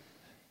place.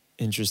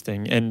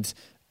 Interesting. And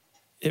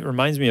it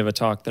reminds me of a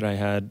talk that I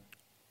had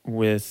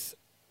with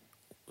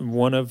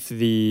one of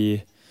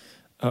a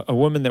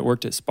woman that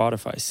worked at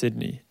Spotify,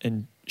 Sydney,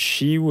 and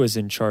she was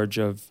in charge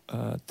of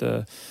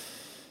the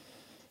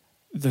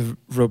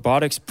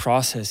robotics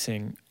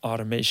processing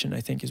automation,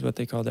 I think is what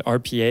they call it,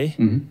 RPA.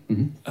 Mm-hmm,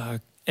 mm-hmm.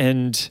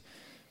 And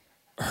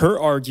her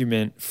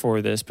argument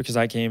for this, because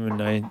I came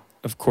and I,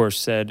 of course,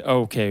 said,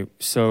 okay,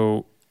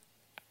 so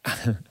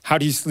how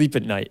do you sleep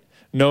at night,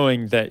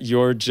 knowing that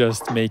you're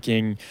just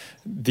making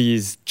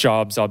these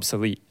jobs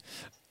obsolete?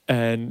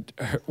 And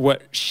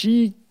what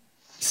she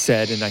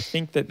said, and I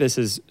think that this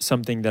is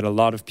something that a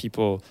lot of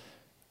people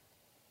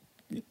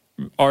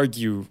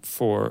argue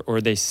for,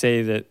 or they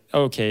say that,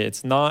 okay,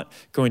 it's not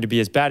going to be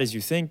as bad as you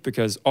think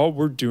because all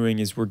we're doing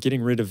is we're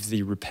getting rid of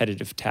the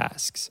repetitive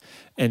tasks.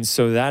 And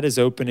so that is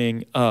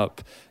opening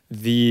up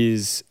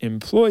these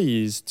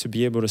employees to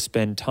be able to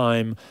spend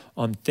time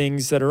on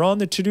things that are on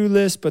the to-do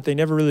list, but they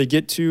never really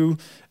get to.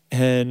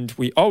 And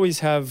we always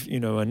have,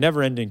 a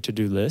never-ending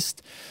to-do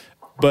list.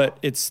 But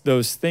it's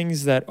those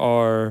things that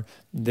are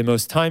the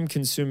most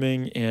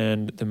time-consuming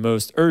and the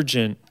most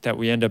urgent that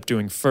we end up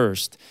doing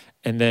first.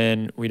 And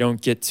then we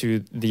don't get to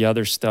the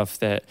other stuff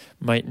that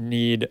might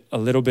need a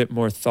little bit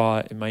more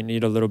thought. It might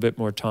need a little bit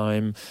more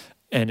time,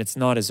 and it's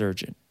not as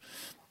urgent.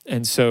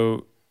 And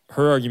so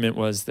her argument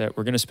was that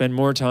we're going to spend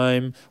more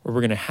time, or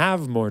we're going to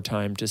have more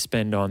time to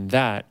spend on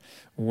that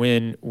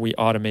when we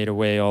automate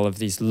away all of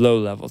these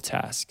low-level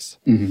tasks.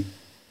 Mm-hmm.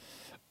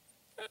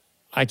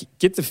 I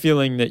get the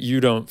feeling that you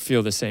don't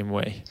feel the same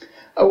way.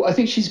 Oh, I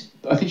think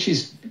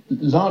she's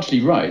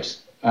largely right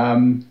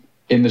in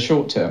the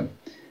short term.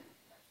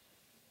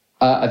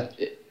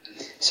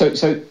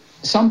 So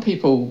some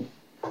people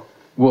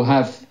will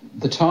have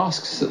the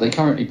tasks that they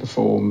currently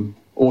perform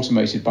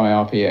automated by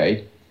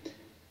RPA,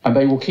 and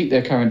they will keep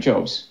their current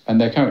jobs, and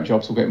their current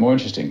jobs will get more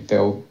interesting.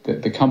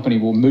 The company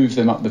will move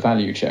them up the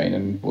value chain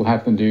and will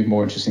have them do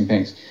more interesting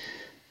things.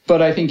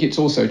 But I think it's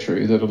also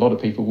true that a lot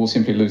of people will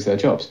simply lose their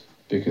jobs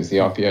because the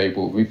RPA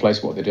will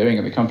replace what they're doing,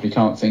 and the company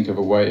can't think of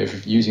a way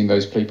of using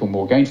those people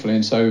more gainfully,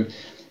 and so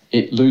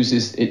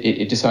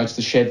it decides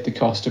to shed the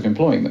cost of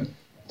employing them.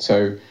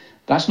 So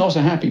that's not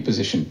a happy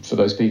position for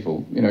those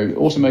people.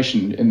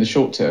 Automation in the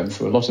short term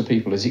for a lot of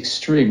people is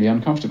extremely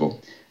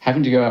uncomfortable.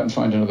 Having to go out and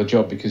find another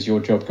job because your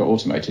job got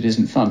automated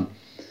isn't fun.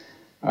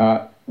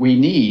 We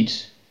need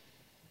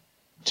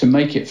to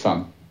make it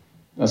fun.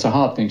 That's a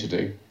hard thing to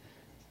do.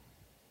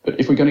 But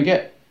if we're going to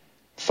get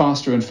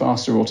faster and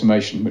faster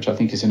automation, which I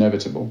think is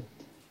inevitable,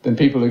 then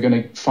people are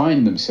going to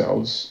find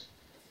themselves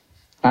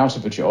out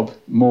of a job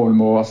more and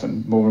more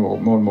often, more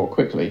and more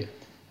quickly.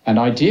 And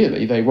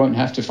ideally, they won't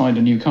have to find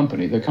a new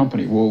company. The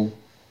company will,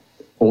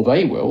 or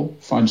they will,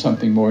 find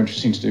something more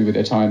interesting to do with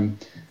their time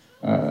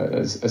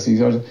as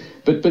things are.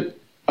 But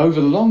over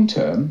the long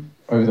term,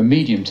 over the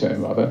medium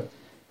term rather,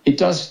 it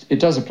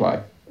does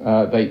apply.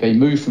 They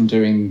move from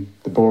doing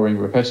the boring,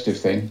 repetitive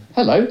thing.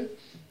 Hello.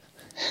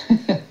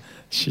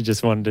 She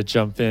just wanted to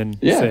jump in.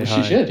 Yeah, say she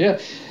hi. should. Yeah,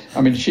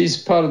 I mean, she's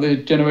part of the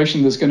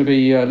generation that's going to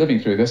be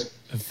living through this.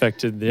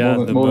 Affected,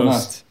 more the most.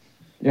 most.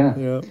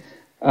 Yeah.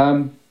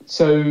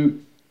 So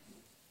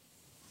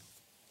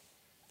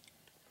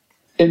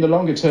in the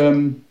longer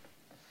term,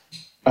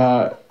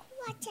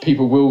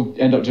 people will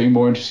end up doing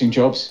more interesting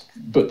jobs,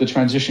 but the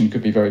transition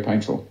could be very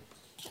painful.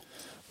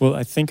 Well,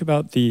 I think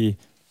about the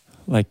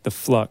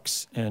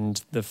flux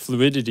and the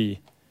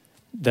fluidity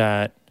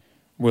that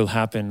will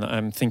happen.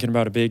 I'm thinking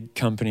about a big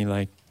company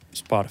like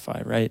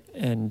Spotify, right?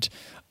 And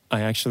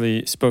I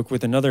actually spoke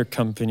with another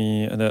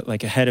company,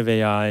 like a head of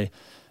AI,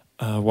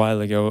 a while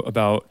ago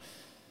about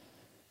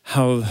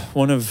how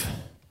one of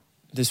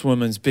this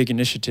woman's big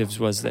initiatives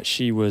was that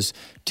she was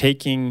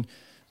taking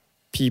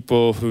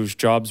people whose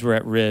jobs were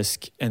at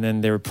risk, and then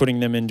they were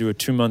putting them into a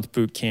 2-month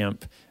boot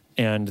camp,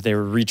 and they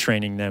were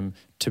retraining them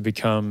to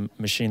become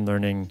machine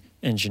learning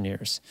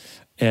engineers.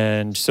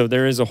 And so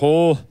there is a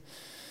whole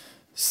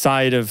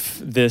side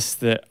of this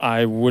that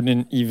I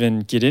wouldn't even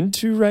get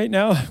into right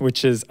now,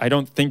 which is I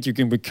don't think you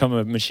can become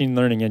a machine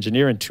learning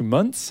engineer in 2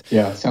 months.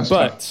 Yeah, sounds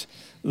tough.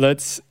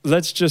 Let's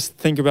just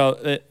think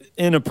about it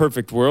in a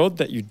perfect world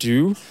that you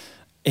do.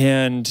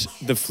 And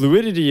the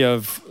fluidity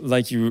of,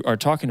 like you are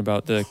talking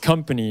about, the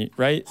company,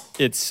 right?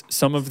 It's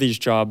some of these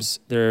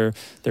jobs, they're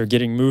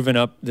moving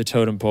up the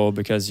totem pole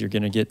because you're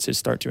going to get to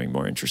start doing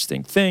more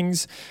interesting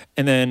things.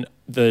 And then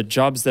the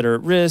jobs that are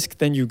at risk,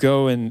 then you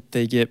go and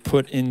they get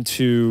put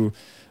into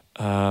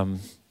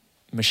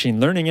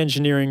machine learning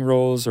engineering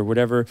roles or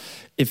whatever.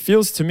 It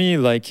feels to me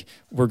like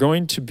we're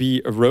going to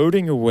be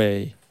eroding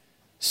away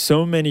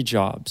so many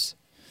jobs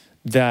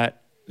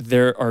that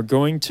there are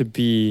going to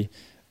be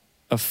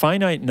a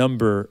finite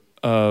number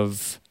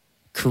of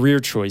career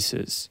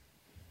choices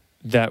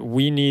that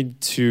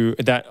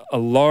that a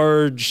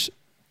large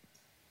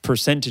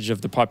percentage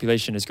of the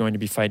population is going to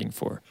be fighting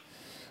for.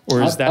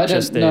 Or is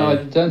that No, I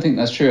don't think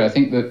that's true. I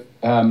think that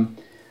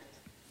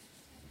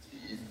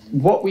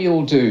what we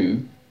all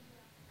do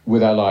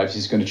with our lives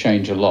is going to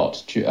change a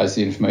lot as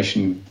the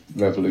information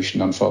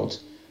revolution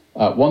unfolds.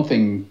 One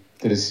thing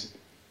that is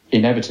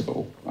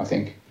inevitable, I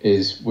think,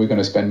 is we're going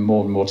to spend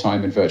more and more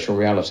time in virtual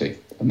reality,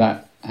 and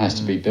that has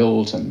to be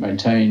built and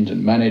maintained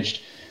and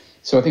managed.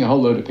 So I think a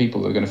whole load of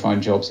people are going to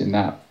find jobs in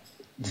that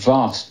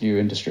vast new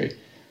industry.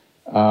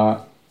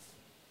 I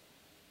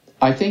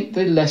think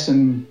the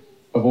lesson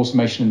of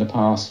automation in the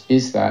past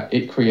is that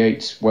it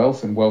creates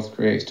wealth and wealth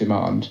creates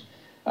demand.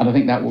 And I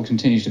think that will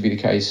continue to be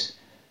the case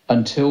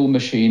until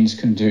machines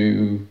can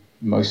do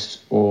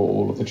most or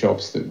all of the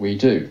jobs that we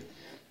do.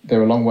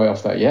 They're a long way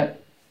off that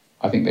yet.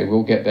 I think they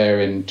will get there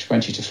in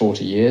 20 to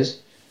 40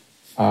 years.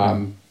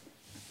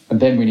 And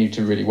then we need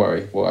to really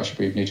worry. Well,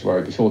 actually, we need to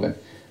worry before then.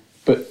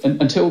 But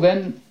until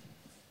then,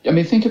 I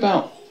mean, think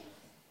about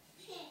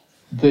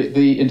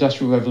the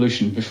Industrial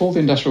Revolution. Before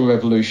the Industrial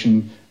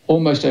Revolution,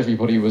 almost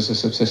everybody was a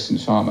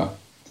subsistence farmer.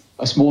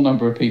 A small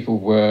number of people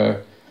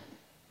were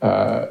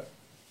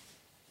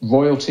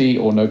royalty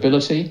or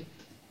nobility.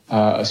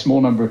 A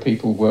small number of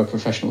people were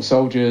professional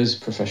soldiers,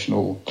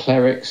 professional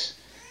clerics.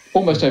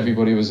 Almost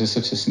everybody was a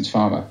subsistence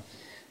farmer.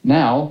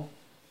 Now,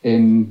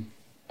 in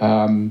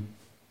the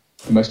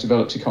most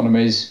developed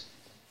economies,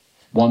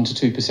 1 to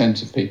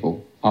 2% of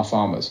people are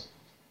farmers.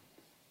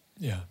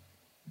 Yeah.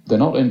 They're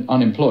not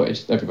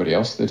unemployed, everybody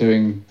else. They're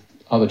doing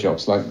other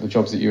jobs, like the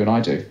jobs that you and I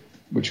do,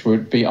 which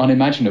would be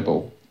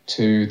unimaginable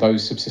to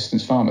those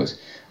subsistence farmers.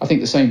 I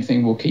think the same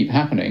thing will keep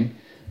happening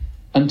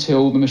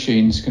until the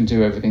machines can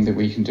do everything that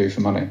we can do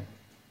for money.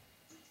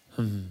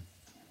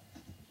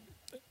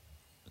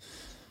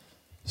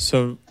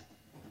 So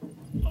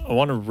I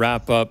want to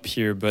wrap up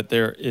here, but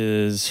there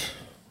is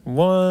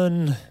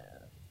one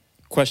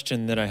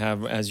question that I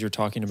have as you're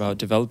talking about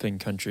developing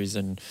countries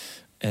and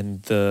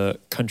the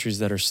countries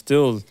that are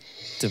still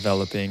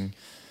developing.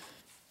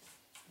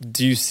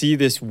 do you see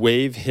this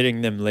wave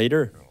hitting them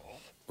later?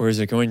 Or is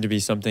it going to be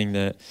something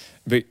that,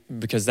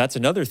 because that's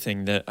another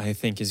thing that I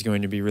think is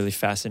going to be really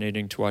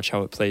fascinating to watch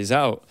how it plays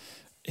out.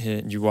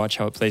 And you watch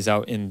how it plays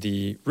out in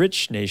the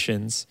rich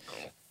nations,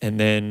 and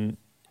then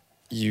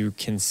you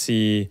can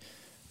see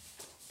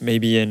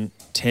maybe in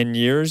 10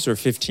 years or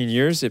 15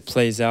 years, it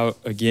plays out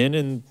again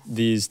in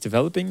these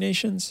developing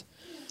nations?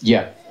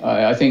 Yeah,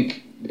 I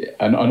think,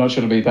 and I'm not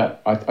sure it'll be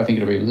that, I think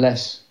it'll be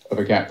less of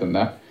a gap than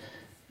that.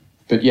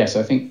 But yes,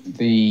 I think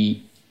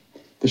the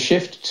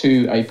shift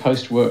to a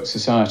post-work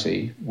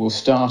society will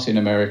start in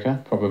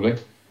America, probably.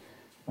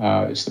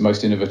 It's the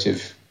most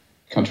innovative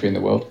country in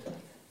the world.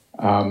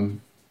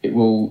 It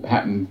will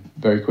happen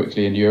very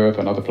quickly in Europe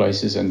and other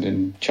places, and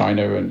in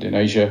China and in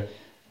Asia.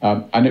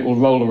 And it will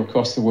roll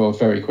across the world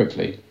very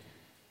quickly.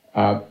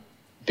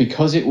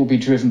 Because it will be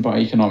driven by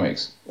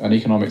economics, and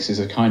economics is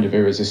a kind of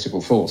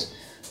irresistible force.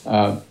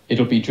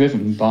 It'll be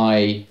driven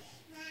by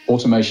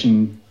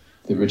automation,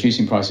 the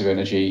reducing price of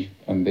energy,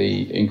 and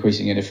the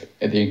increasing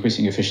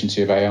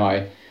efficiency of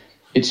AI.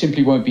 It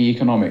simply won't be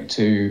economic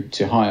to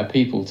hire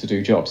people to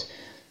do jobs.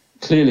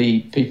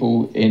 Clearly,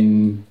 people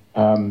in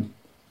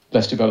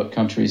less developed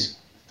countries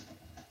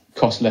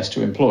cost less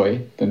to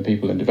employ than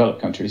people in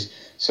developed countries.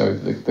 So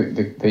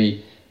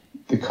the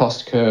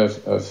cost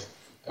curve of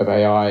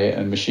AI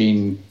and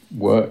machine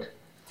work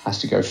has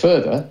to go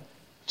further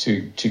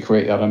to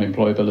create that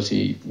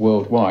unemployability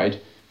worldwide,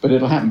 but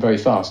it'll happen very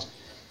fast.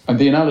 And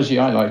the analogy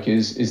I like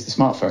is the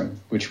smartphone,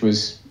 which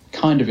was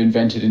kind of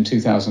invented in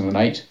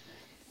 2008.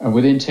 And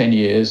within 10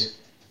 years,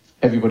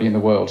 everybody in the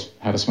world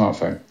had a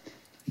smartphone.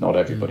 Not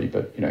everybody,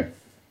 but,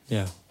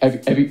 yeah.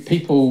 Every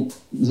people,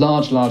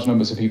 large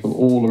numbers of people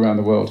all around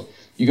the world.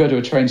 You go to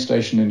a train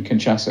station in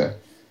Kinshasa,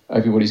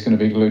 everybody's going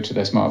to be glued to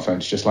their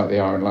smartphones, just like they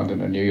are in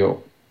London and New York.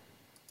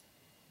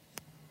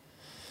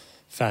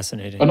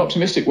 Fascinating. An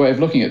optimistic way of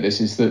looking at this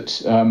is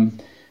that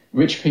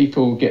rich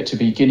people get to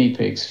be guinea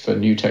pigs for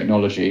new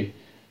technology.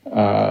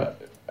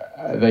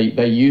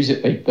 They use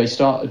it, they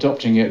start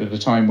adopting it at a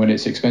time when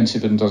it's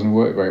expensive and doesn't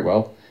work very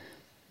well.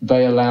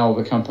 They allow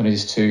the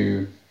companies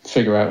to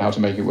figure out how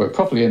to make it work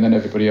properly, and then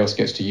everybody else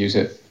gets to use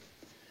it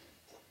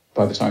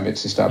by the time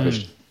it's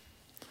established.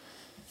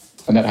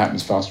 And that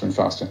happens faster and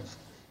faster.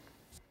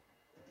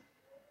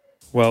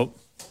 Well,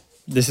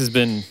 this has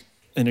been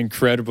an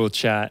incredible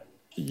chat.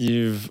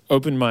 You've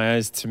opened my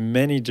eyes to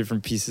many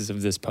different pieces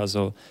of this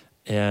puzzle,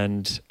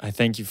 and I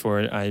thank you for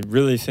it. I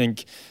really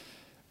think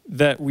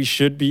that we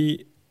should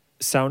be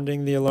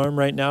sounding the alarm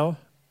right now,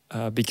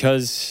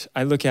 because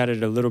I look at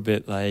it a little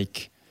bit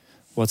like,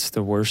 what's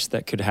the worst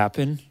that could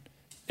happen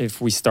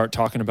if we start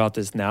talking about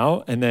this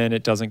now and then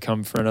it doesn't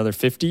come for another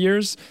 50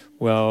 years?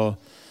 Well,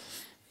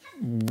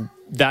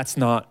 that's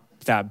not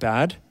that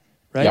bad,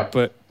 right? Yep.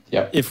 But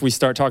Yep. if we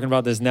start talking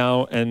about this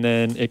now and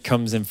then it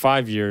comes in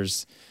 5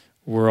 years,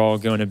 we're all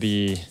going to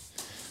be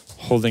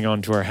holding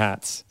on to our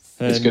hats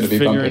and it's going to be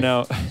figuring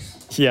bumpy. out.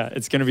 Yeah,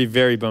 it's going to be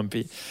very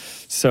bumpy.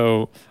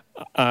 So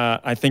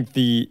I think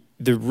the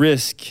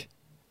risk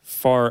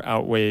far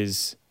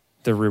outweighs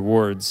the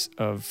rewards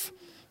of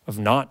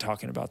not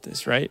talking about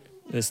this, right?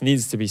 This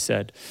needs to be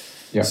said.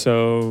 Yeah.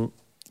 So,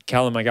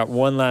 Callum, I got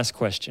one last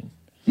question.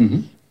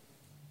 Mm-hmm.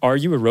 Are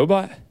you a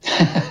robot?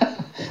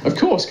 Of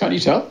course, can't you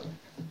tell?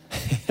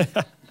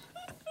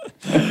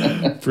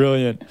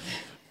 Brilliant,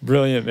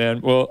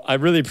 man. Well, I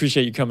really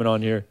appreciate you coming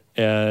on here,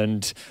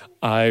 and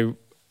I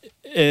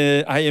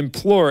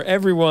implore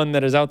everyone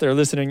that is out there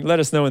listening, let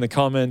us know in the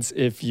comments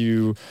if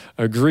you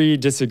agree,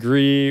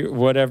 disagree,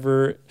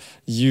 whatever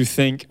you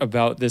think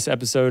about this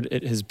episode.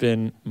 It has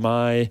been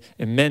my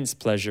immense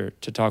pleasure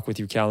to talk with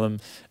you, Callum,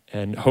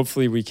 and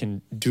hopefully we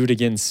can do it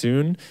again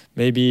soon,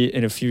 maybe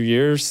in a few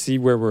years, see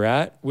where we're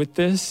at with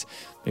this.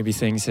 Maybe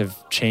things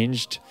have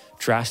changed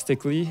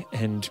drastically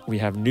and we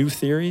have new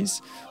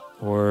theories,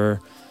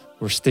 or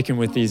we're sticking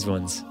with these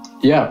ones.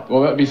 Yeah,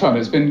 well, that'd be fun.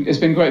 It's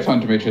been great fun,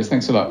 Demetrius.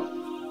 Thanks a lot.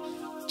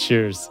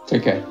 Cheers.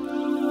 Take care.